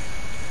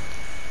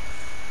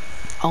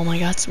 Oh my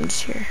God,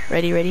 somebody's here.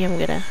 Ready? I'm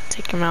gonna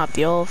take him out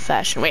the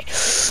old-fashioned way.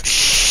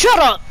 Shut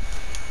up!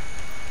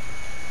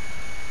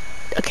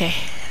 Okay.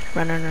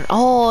 Run.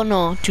 Oh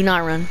no, do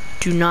not run.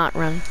 Do not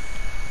run.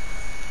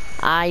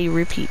 I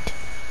repeat.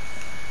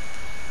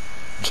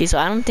 Okay, so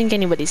I don't think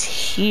anybody's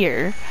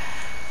here.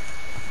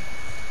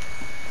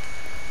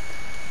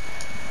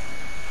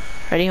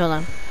 Ready? Hold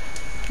on.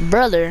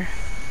 Brother.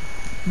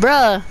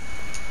 Bruh.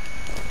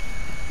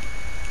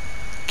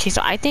 Okay, so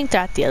I think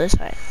they're at the other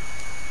side.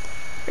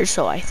 Or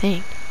so I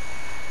think.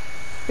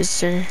 Is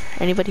there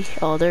anybody?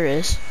 Oh, there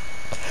is.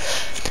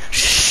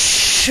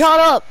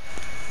 Shut up!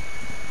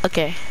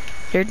 Okay,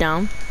 you're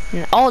down.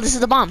 Oh, this is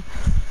the bomb.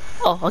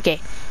 Oh, okay.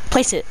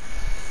 Place it.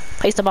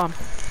 Place the bomb.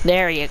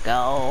 There you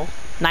go.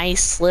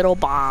 Nice little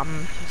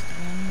bomb.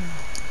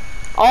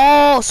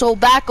 Oh, so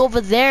back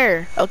over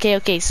there. Okay,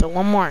 okay, so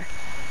one more.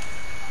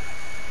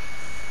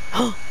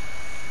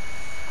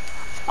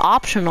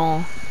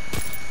 Optional.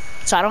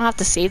 So I don't have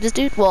to save this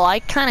dude? Well, I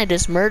kind of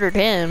just murdered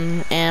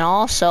him, and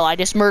also I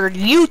just murdered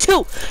you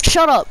too!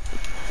 Shut up!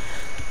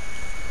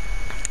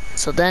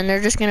 So then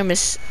they're just gonna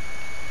miss...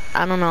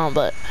 I don't know,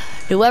 but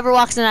whoever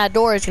walks in that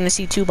door is gonna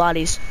see 2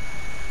 bodies.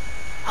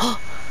 Oh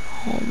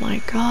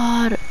my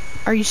god.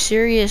 Are you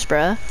serious,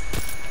 bruh?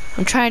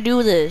 I'm trying to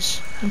do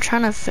this. I'm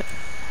trying to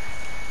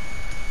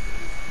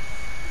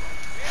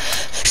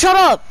Shut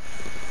up!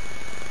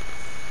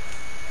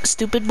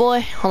 Stupid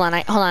boy. Hold on,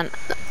 hold on.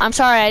 I'm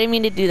sorry, I didn't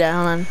mean to do that.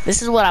 Hold on.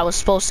 This is what I was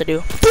supposed to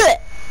do.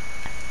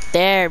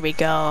 There we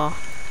go.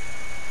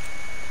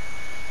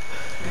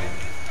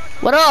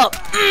 What up?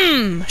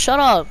 Shut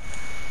up.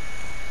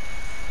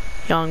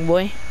 Young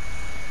boy.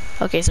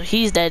 Okay, so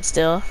he's dead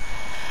still.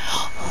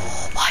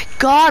 Oh my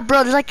god,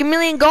 bro, there's like a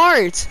million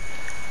guards.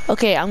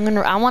 Okay, I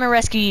want to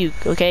rescue you,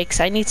 okay? Cause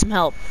I need some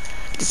help.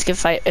 Just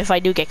if I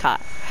do get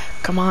caught.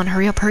 Come on,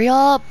 hurry up, hurry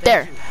up.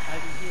 There.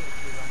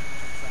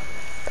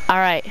 All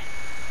right.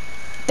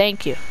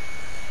 Thank you.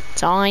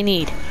 That's all I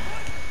need.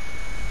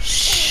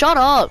 Shut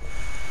up.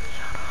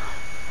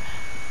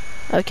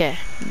 Okay.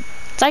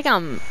 It's like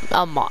I'm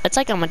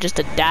just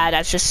a dad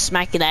that's just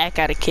smacking the heck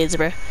out of kids,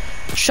 bro.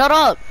 Shut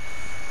up.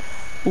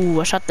 Ooh,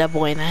 I shot that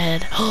boy in the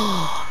head.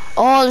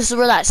 Oh, this is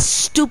where that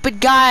stupid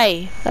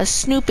guy, that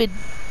stupid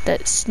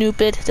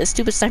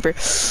sniper.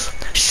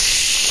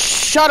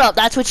 Shut up.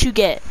 That's what you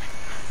get.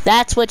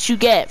 That's what you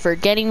get for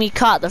getting me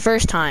caught the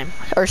first time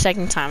or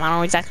second time. I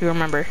don't exactly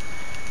remember.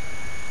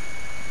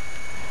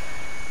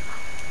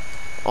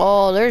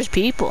 Oh, there's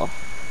people.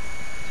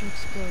 Too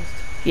exposed.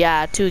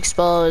 Yeah, too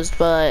exposed,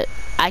 but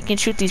I can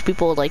shoot these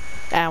people like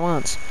at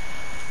once.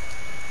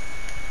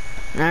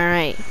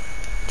 Alright.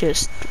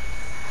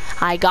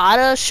 I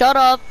gotta shut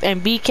up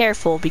and be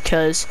careful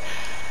because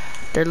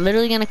they're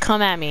literally gonna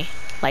come at me.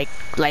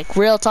 Like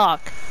real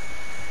talk.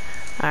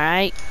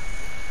 Alright?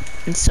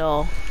 And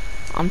so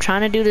I'm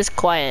trying to do this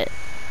quiet.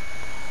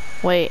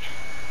 Wait.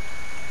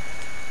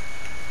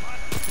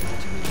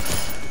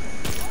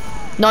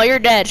 No, you're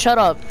dead. Shut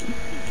up.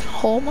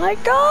 Oh my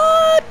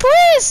god,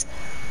 please!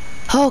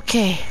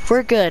 Okay,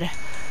 we're good.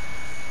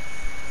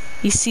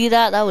 You see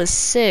that? That was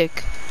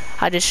sick.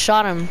 I just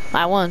shot him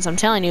at once. I'm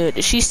telling you.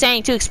 She's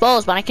saying too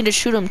exposed, but I can just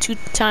shoot him 2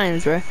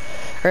 times, bro.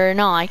 Or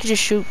no, I can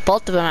just shoot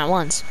both of them at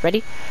once.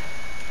 Ready?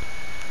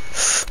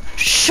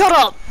 Shut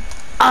up!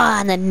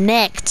 Ah, in the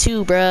neck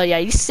too, bro. Yeah,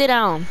 you sit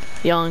down,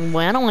 young boy.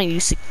 I don't want you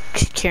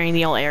carrying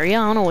the whole area.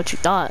 I don't know what you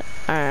thought.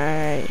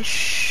 Alright,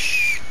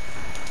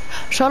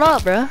 shut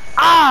up, bro.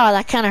 Ah,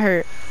 that kind of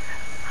hurt.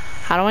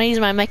 I don't want to use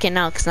my mech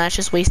now, because that's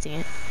just wasting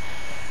it.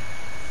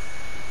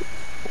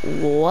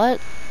 What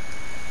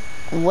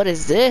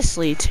does this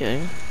lead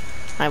to?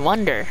 I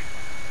wonder.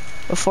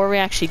 Before we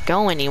actually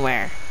go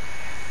anywhere.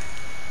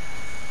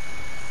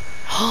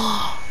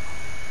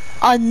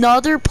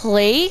 Another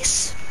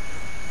place?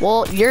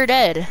 Well, you're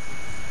dead.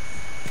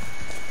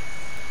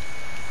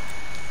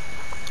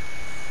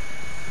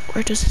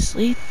 Where does this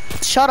lead?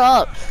 Shut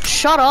up!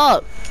 Shut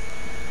up!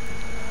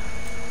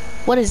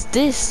 What is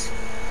this?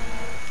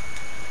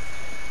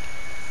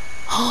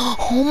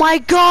 Oh my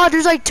god,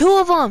 there's like 2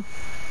 of them!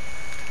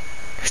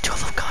 There's 2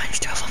 of them coming, there's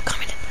 2 of them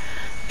coming.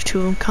 There's 2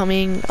 of them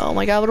coming. Oh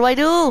my god, what do I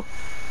do?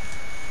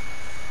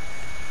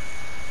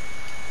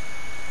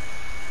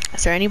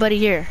 Is there anybody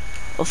here?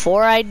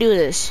 Before I do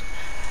this.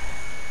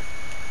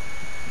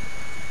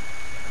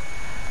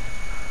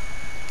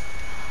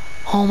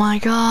 Oh my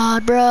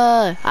god,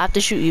 bruh. I have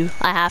to shoot you.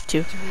 I have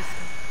to.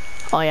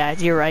 Oh yeah,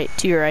 you're right.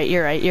 You're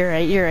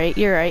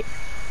right.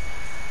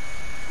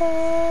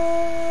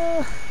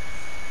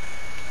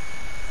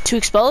 Too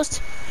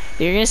exposed?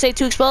 You're gonna say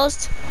too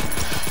exposed?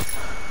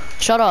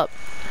 Shut up.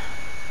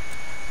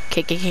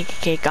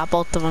 Okay. Got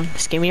both of them.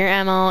 Just give me your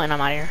ammo and I'm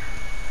out of here.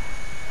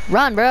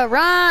 Run, bro.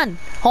 Run!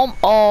 Home.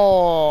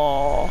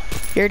 Oh.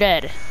 You're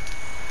dead.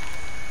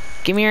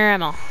 Give me your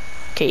ammo.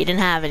 Okay, you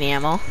didn't have any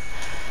ammo.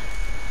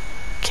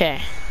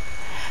 Okay.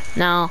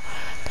 Now,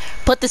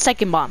 put the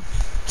second bomb.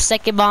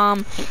 Second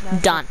bomb.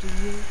 Done.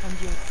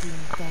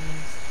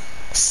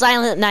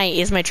 Silent Night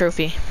is my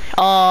trophy.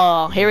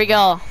 Oh, here we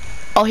go.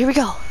 Oh, here we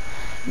go.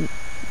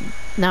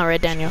 Now,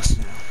 Red Daniels.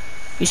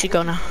 You should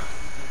go now.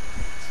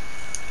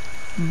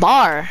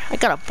 Bar. I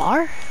got a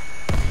bar?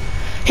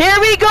 Here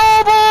we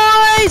go,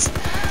 boys!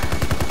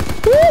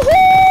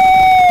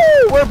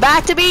 Woohoo! We're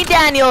back to beat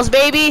Daniels,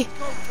 baby.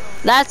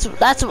 That's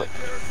what.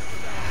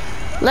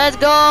 Let's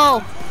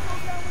go.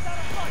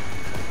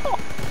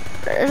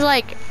 There's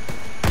like,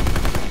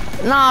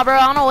 nah, bro.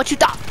 I don't know what you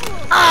thought.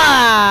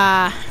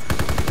 Ah.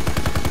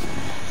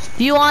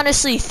 You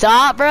honestly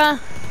thought, bro?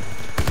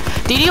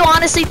 Did you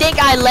honestly think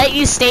I let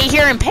you stay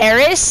here in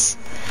Paris?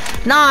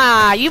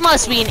 Nah, you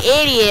must be an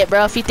idiot,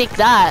 bro, if you think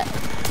that.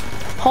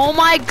 Oh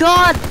my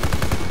god.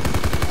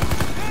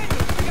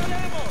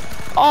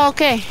 Oh,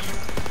 okay.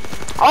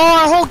 Oh,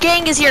 our whole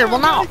gang is here. Well,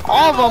 not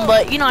all of them,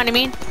 but you know what I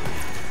mean.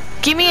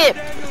 Give me it.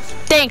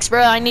 Thanks,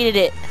 bro. I needed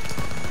it.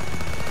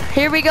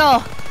 Here we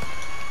go.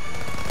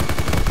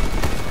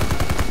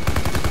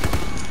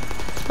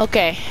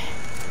 Okay.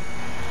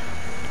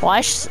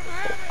 Watch.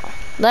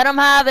 Let them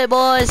have it,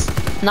 boys.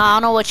 Nah, I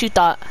don't know what you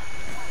thought.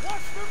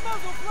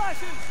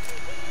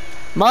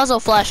 Muzzle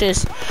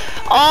flashes.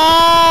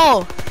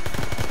 Oh!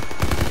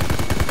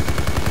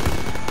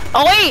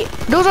 Oh wait!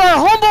 Those are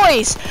our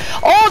homeboys!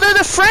 Oh, they're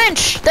the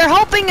French! They're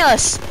helping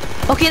us!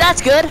 Okay,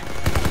 that's good.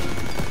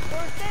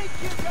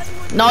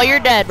 No, you're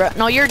dead, bro.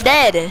 No, you're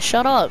dead.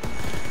 Shut up.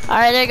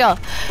 Alright, there you go.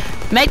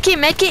 Medkit,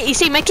 medkit. You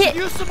see medkit?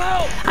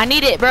 I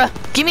need it, bro.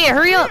 Give me it.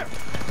 Hurry up.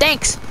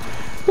 Thanks.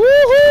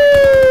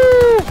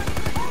 Woohoo!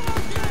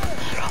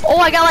 Oh,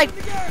 I got like...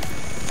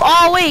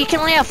 Oh, wait. You can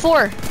only have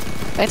 4.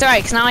 That's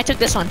alright, because now I took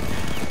this one.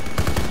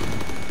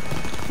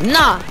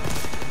 Nah.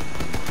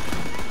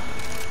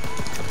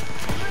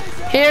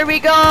 Here we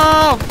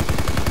go.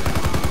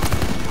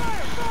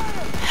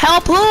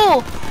 Help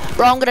who?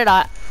 Bro, I'm gonna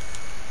die.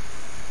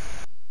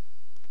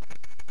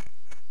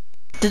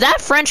 Did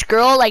that French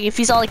girl, like, if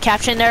you saw the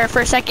caption there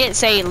for a second,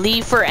 say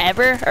leave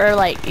forever? Or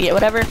like, yeah,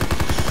 whatever.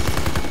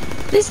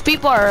 These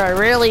people are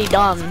really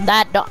dumb.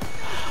 That dumb.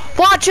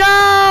 Watch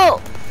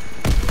out!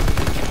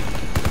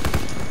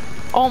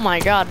 Oh my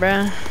god,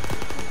 bro.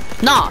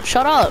 Nah,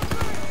 shut up.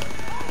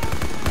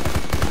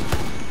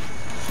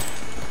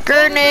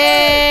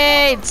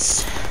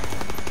 Grenades!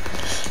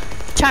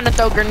 Trying to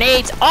throw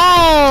grenades.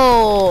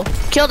 Oh!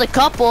 Killed a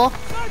couple.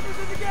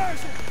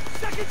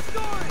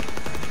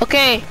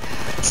 Okay.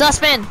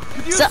 Suspend.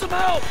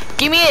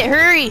 Give me it.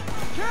 Hurry.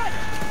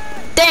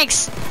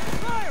 Thanks.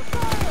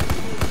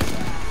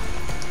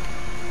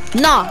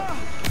 Nah.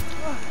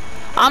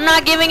 I'm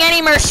not giving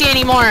any mercy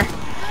anymore.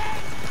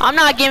 I'm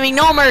not giving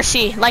no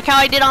mercy. Like how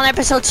I did on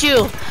episode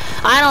 2.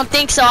 I don't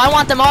think so. I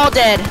want them all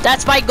dead.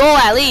 That's my goal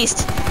at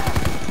least.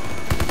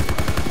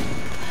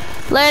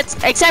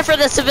 Except for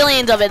the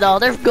civilians of it though.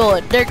 They're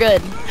good. They're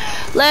good.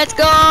 Let's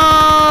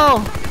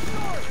go.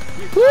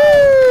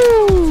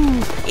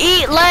 Woo!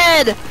 Eat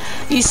lead.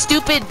 You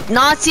stupid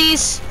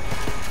Nazis.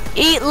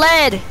 Eat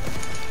lead.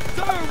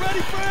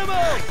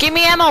 Give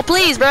me ammo,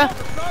 please, bro.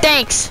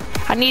 Thanks.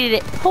 I needed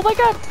it. Oh my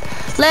god.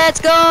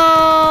 Let's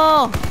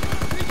go.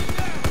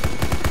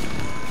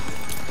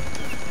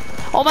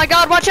 Oh my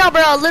god, watch out,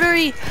 bro.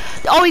 Literally.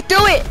 Oh, he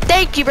threw it.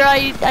 Thank you, bro.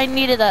 I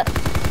needed that.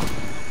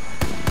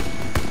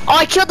 Oh,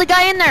 I killed the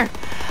guy in there.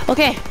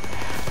 Okay.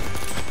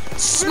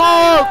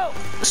 Smoke.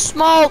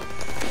 Smoke.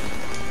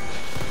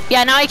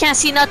 Yeah, now I can't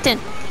see nothing.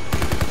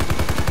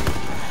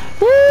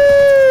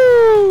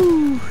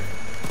 Woo!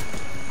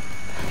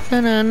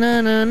 Na na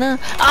na na na.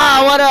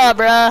 Ah, what up,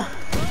 bruh?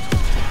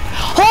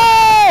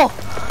 Oh!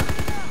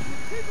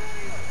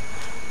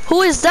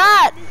 Who is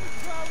that?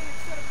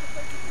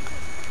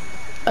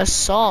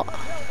 Assault.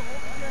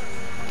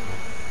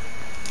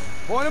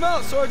 Point him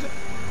out, Sergeant.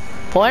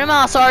 Point him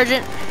out,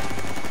 Sergeant.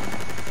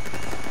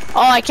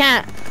 Oh, I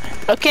can't.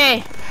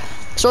 Okay.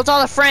 So it's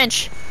all the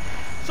French.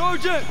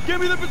 Sergeant,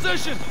 give me the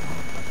position.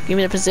 Give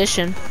me the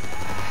position.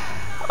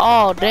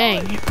 Oh,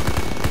 dang.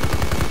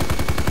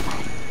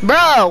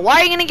 Bro, why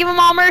are you gonna give them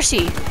all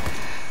mercy?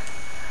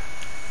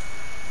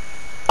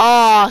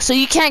 Oh, so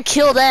you can't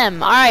kill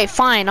them. Alright,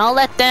 fine. I'll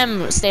let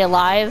them stay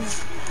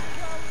alive.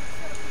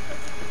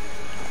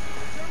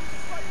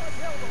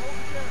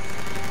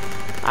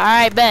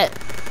 Alright, bet.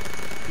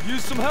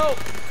 Use some help.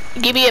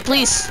 Give me it,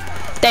 please.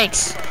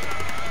 Thanks.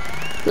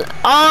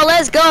 Oh,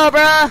 let's go,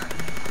 bruh.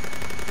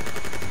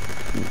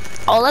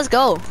 Oh, let's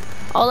go.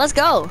 Oh, let's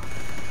go.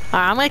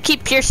 Alright, I'm gonna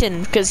keep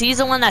Pearson because he's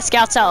the one that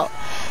scouts out.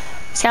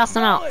 Scouts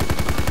them out.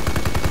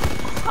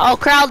 Oh,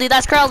 Crowley,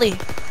 that's Crowley.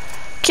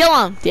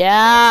 Kill him.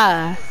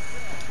 Yeah.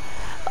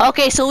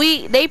 Okay, so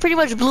they pretty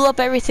much blew up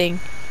everything.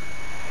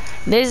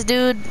 This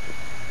dude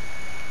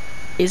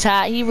is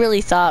hot. He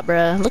really thought,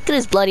 bruh. Look at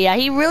his bloody eye.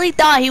 He really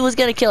thought he was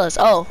gonna kill us.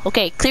 Oh,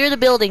 okay. Clear the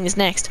buildings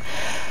next.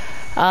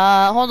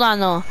 Hold on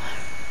though.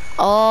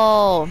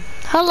 Oh,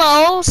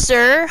 hello,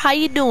 sir. How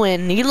you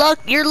doing?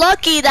 You're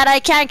lucky that I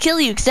can't kill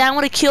you, because I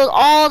would have killed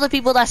all the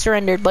people that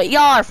surrendered. But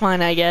y'all are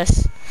fine, I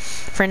guess,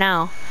 for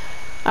now.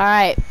 All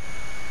right.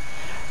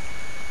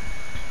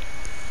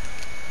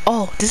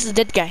 Oh, this is a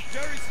dead guy.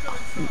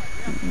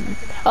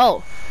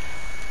 Oh,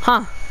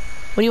 huh?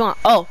 What do you want?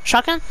 Oh,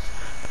 shotgun?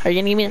 Are you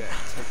gonna give me?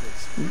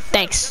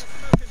 Thanks.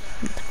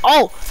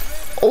 Oh,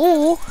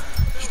 oh,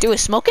 he threw a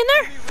smoke in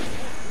there.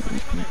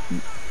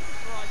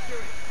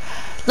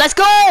 Let's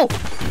go!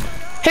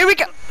 Here we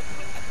go.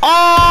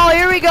 Oh,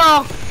 here we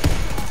go.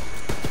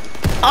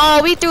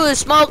 Oh, we threw the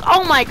smoke.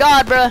 Oh my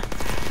god, bruh.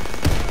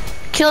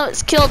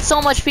 killed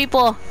so much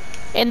people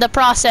in the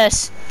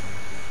process.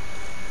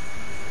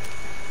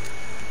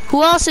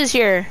 Who else is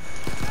here?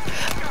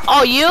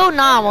 Oh, you?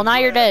 Nah, well now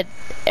you're dead.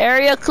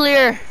 Area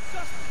clear.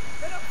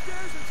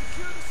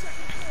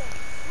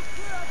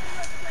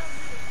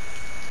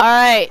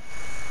 Alright.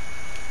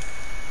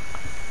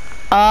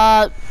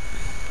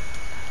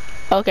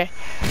 Okay.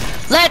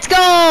 Let's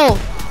go!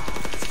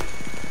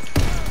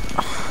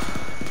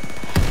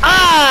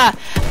 Ah!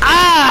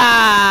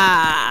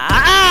 Ah!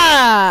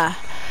 Ah!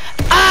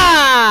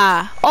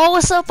 Ah! Oh,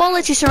 what's up? I'll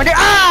let you surrender.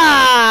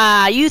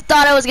 Ah! You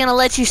thought I was gonna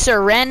let you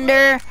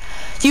surrender?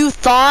 You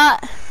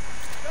thought?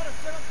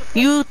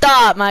 You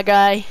thought, my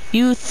guy.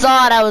 You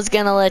thought I was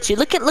gonna let you.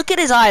 Look at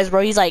his eyes,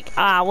 bro. He's like,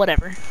 ah,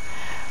 whatever.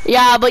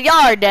 Yeah, but y'all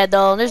are dead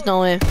though. There's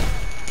no way.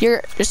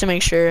 Here, just to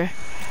make sure.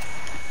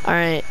 All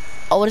right.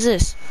 Oh, what is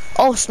this?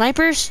 Oh,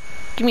 snipers.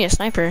 Give me a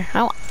sniper.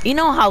 You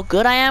know how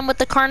good I am with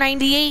the Car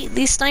 98.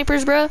 These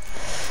snipers, bro.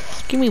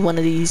 Give me one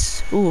of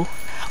these. Ooh.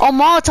 Oh,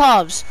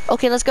 Molotovs.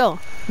 Okay, let's go.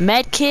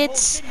 Med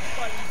kits.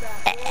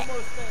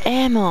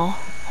 Ammo.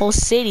 Whole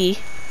city.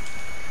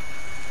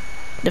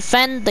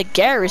 Defend the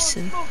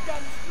garrison.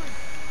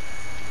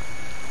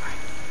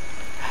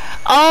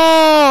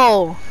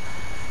 Oh,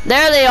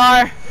 there they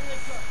are.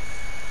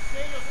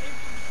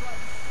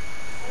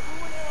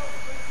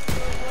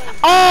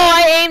 Oh,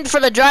 I aimed for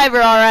the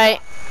driver,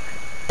 alright.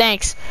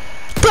 Thanks.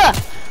 Bruh.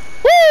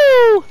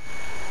 Woo!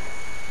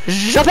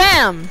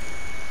 Japam!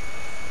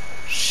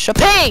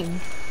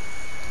 Shapang!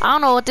 I don't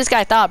know what this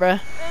guy thought,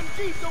 bruh.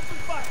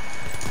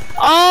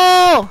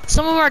 Oh!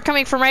 Some of them are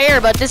coming from right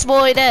here, but this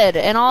boy dead.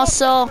 And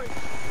also,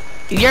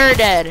 you're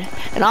dead.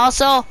 And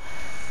also,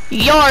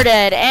 you're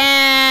dead.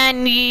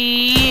 And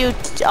you...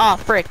 Oh,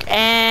 frick.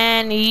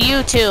 And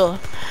you too.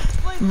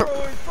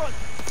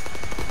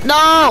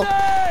 No!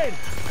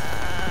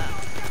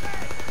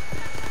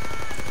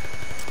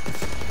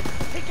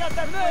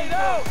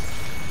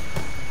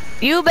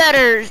 You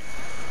better...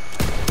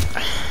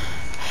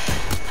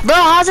 Bro,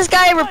 how's this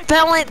guy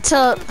repellent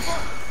to...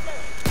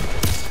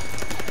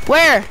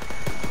 Where?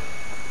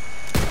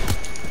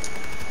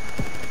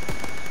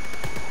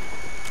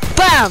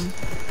 Bam!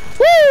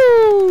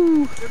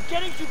 Woo! You're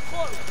getting too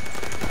close.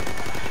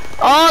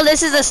 Oh,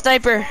 this is a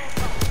sniper.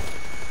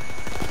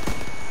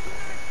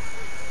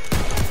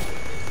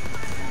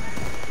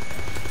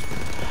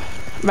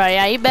 Right,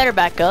 yeah, you better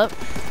back up.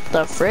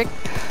 The frick?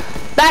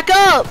 Back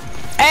up!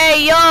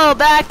 Hey, yo,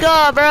 back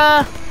up,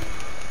 bruh.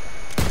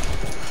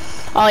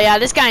 Oh, yeah,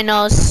 this guy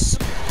knows.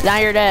 Now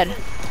you're dead.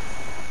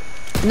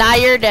 Now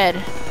you're dead.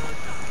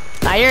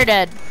 Now you're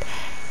dead.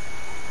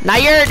 Now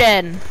you're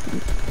dead.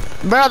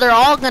 Bro, they're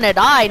all gonna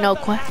die, no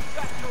question.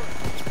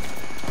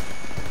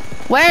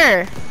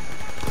 Where?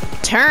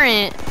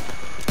 Turret.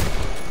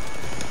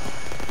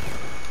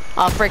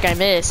 Oh, frick, I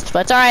missed.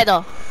 But it's alright,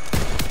 though.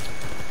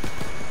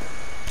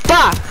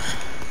 Bah!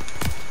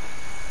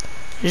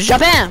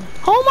 Japan!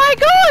 Oh my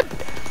god!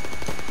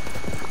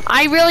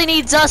 I really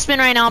need Zussman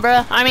right now,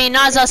 bro. I mean,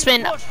 not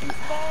Zussman.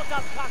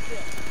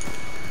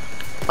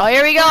 Oh,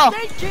 here we go.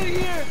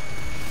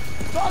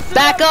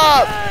 Back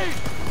up.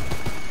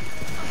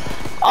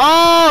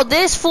 Oh,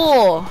 this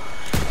fool.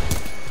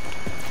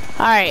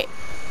 Alright.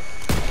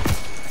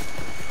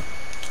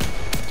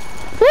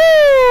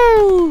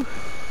 Woo!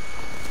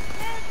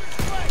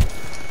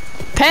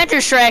 Panther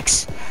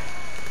Shreks.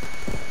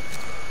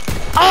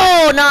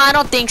 Oh, no, I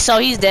don't think so.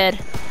 He's dead.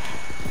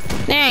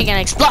 They ain't gonna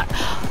explode.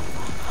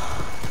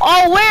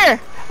 Oh,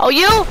 where? Oh,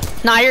 you?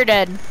 Nah, you're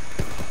dead.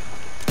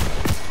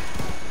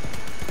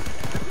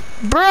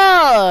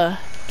 Bruh.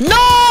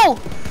 No!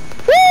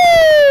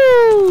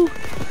 Woo!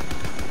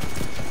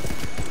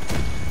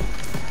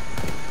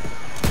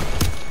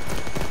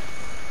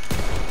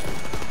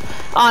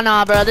 Oh,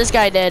 nah, bro. This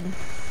guy dead.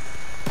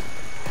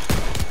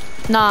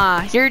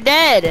 Nah, you're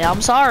dead.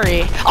 I'm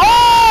sorry.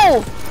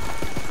 Oh!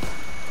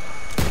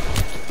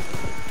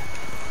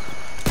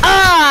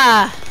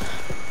 Ah!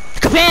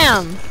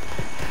 Kabam!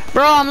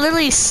 Bro, I'm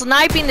literally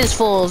sniping these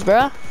fools,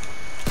 bro.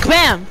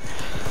 Kabam!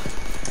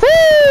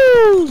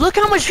 Woo! Look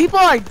how much people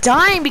are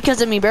dying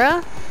because of me,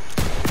 bro.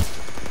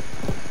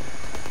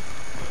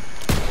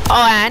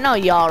 Oh, I know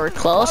y'all were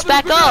close.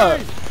 Back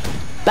up.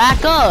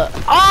 Back up.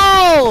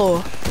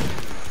 Oh!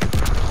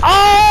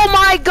 Oh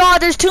my god,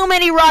 there's too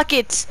many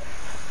rockets.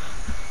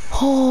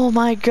 Oh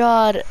my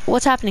god.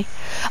 What's happening?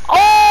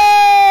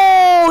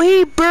 Oh!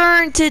 He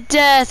burned to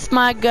death,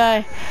 my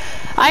guy.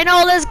 I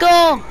know, let's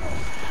go.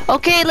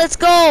 Okay, let's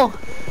go.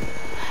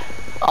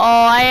 Oh,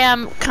 I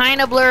am kind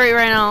of blurry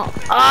right now.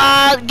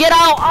 Get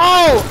out.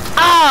 Oh!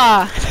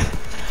 Ah!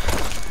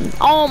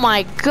 Oh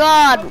my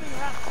god.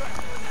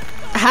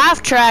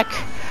 Half track.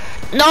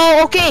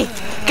 No, okay.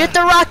 Get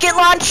the rocket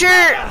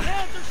launcher.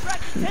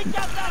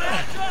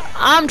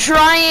 I'm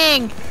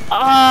trying.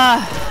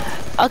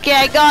 Okay,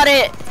 I got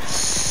it.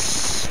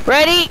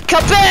 Ready?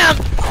 Kabam!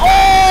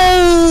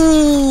 Oh!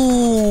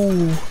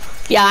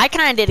 Yeah, I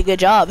kind of did a good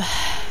job.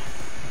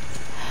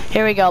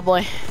 Here we go,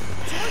 boy.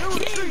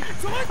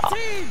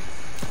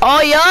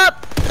 Oh,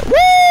 yup.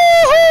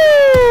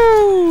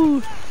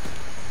 Woohoo!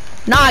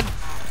 Nah,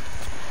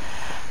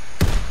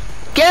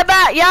 Get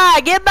back! Yeah,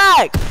 get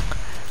back!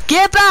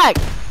 Get back!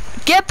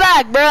 Get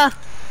back, bruh!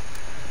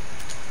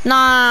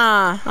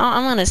 Nah,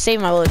 I'm gonna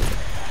save my loot.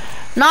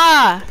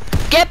 Nah!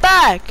 Get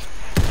back!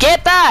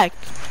 Get back!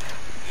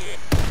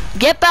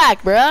 Get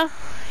back, bruh!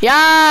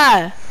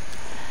 Yeah!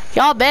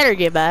 Y'all better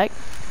get back.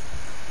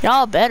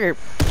 Y'all better.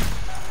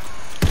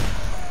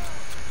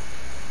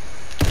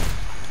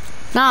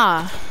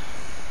 Nah.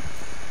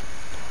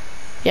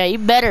 Yeah, you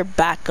better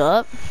back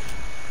up.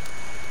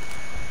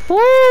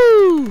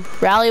 Woo!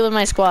 Rally with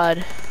my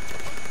squad.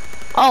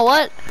 Oh,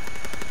 what?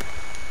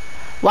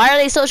 Why are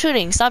they still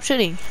shooting? Stop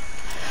shooting.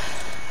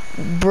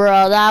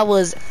 Bro, that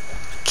was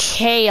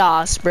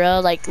chaos,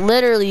 bro. Like,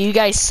 literally, you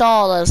guys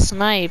saw the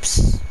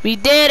snipes. We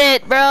did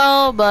it,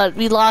 bro, but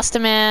we lost a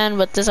man,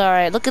 but this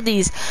alright. Look at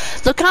these.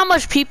 Look how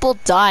much people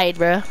died,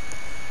 bro.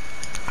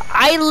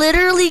 I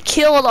literally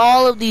killed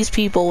all of these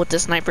people with the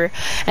sniper,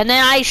 and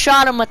then I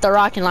shot them with the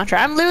rocket launcher.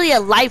 I'm literally a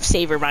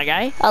lifesaver, my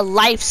guy. A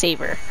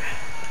lifesaver.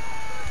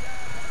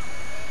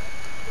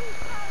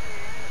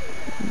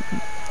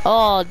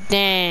 Oh,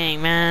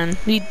 dang, man.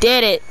 We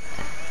did it.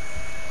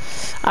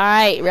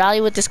 Alright,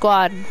 rally with the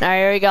squad. Alright,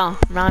 here we go.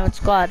 Rally with the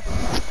squad.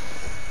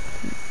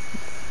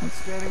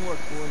 Outstanding work,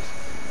 boys.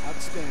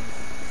 Outstanding.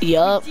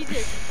 Yup. We did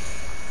it.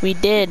 We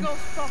did.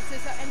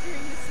 Ghostbusters are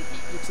entering the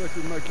city. Looks like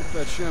we might get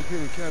that champagne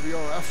and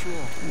caviar after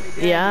all.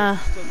 Yeah.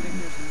 Still think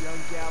there's a young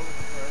gal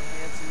looking for a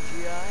handsome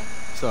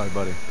GI? Sorry,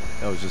 buddy.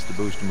 That was just to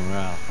boost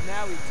morale.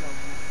 Now he tells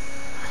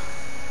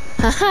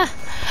me.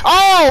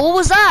 Oh, what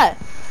was that?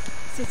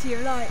 City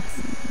of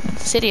Lights.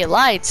 City of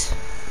Lights.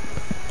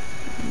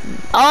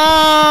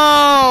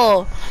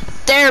 Oh,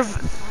 Something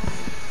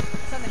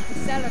to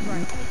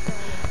celebrate.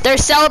 they're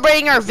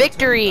celebrating our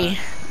victory.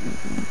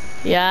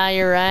 Yeah,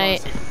 you're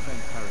right.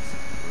 Defend Paris.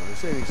 Well,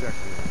 this ain't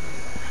exactly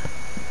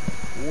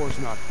what war's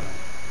not done.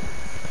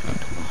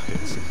 Here,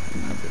 see,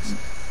 have this.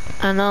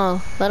 I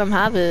know. Let them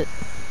have it.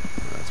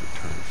 Well, that's what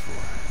Turner's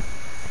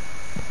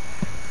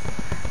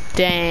for.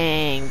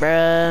 Dang,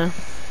 bruh.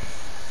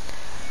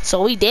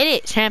 So we did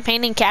it.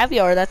 Champagne and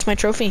caviar. That's my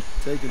trophy.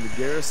 Taking the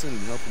garrison and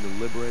helping to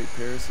liberate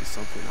Paris is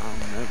something I'll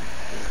never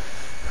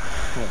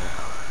forget.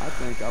 Hell, I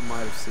think I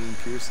might have seen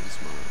Pearson's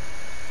smile.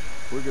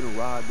 We're gonna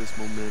ride this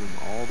momentum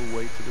all the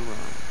way to the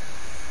Rhine.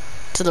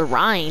 To the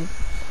Rhine?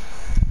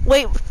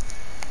 Wait,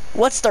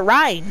 what's the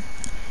Rhine?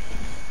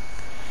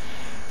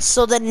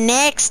 So the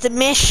next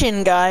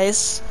mission,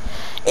 guys,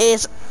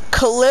 is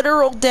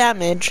collateral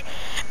damage,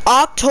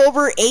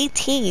 October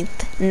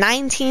 18th,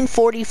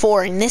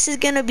 1944, and this is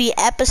gonna be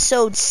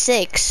episode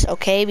 6,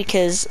 okay?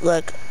 Because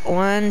look,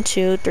 1,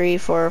 2, 3,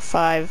 4,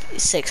 5,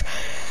 6.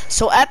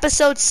 So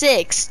episode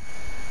 6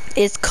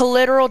 is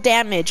collateral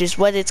damage, is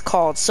what it's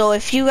called. So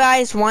if you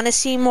guys want to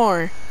see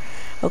more,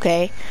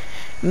 okay,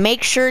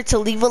 make sure to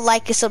leave a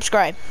like and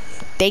subscribe.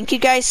 Thank you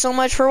guys so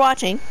much for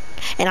watching,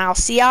 and I'll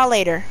see y'all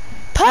later.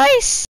 Peace.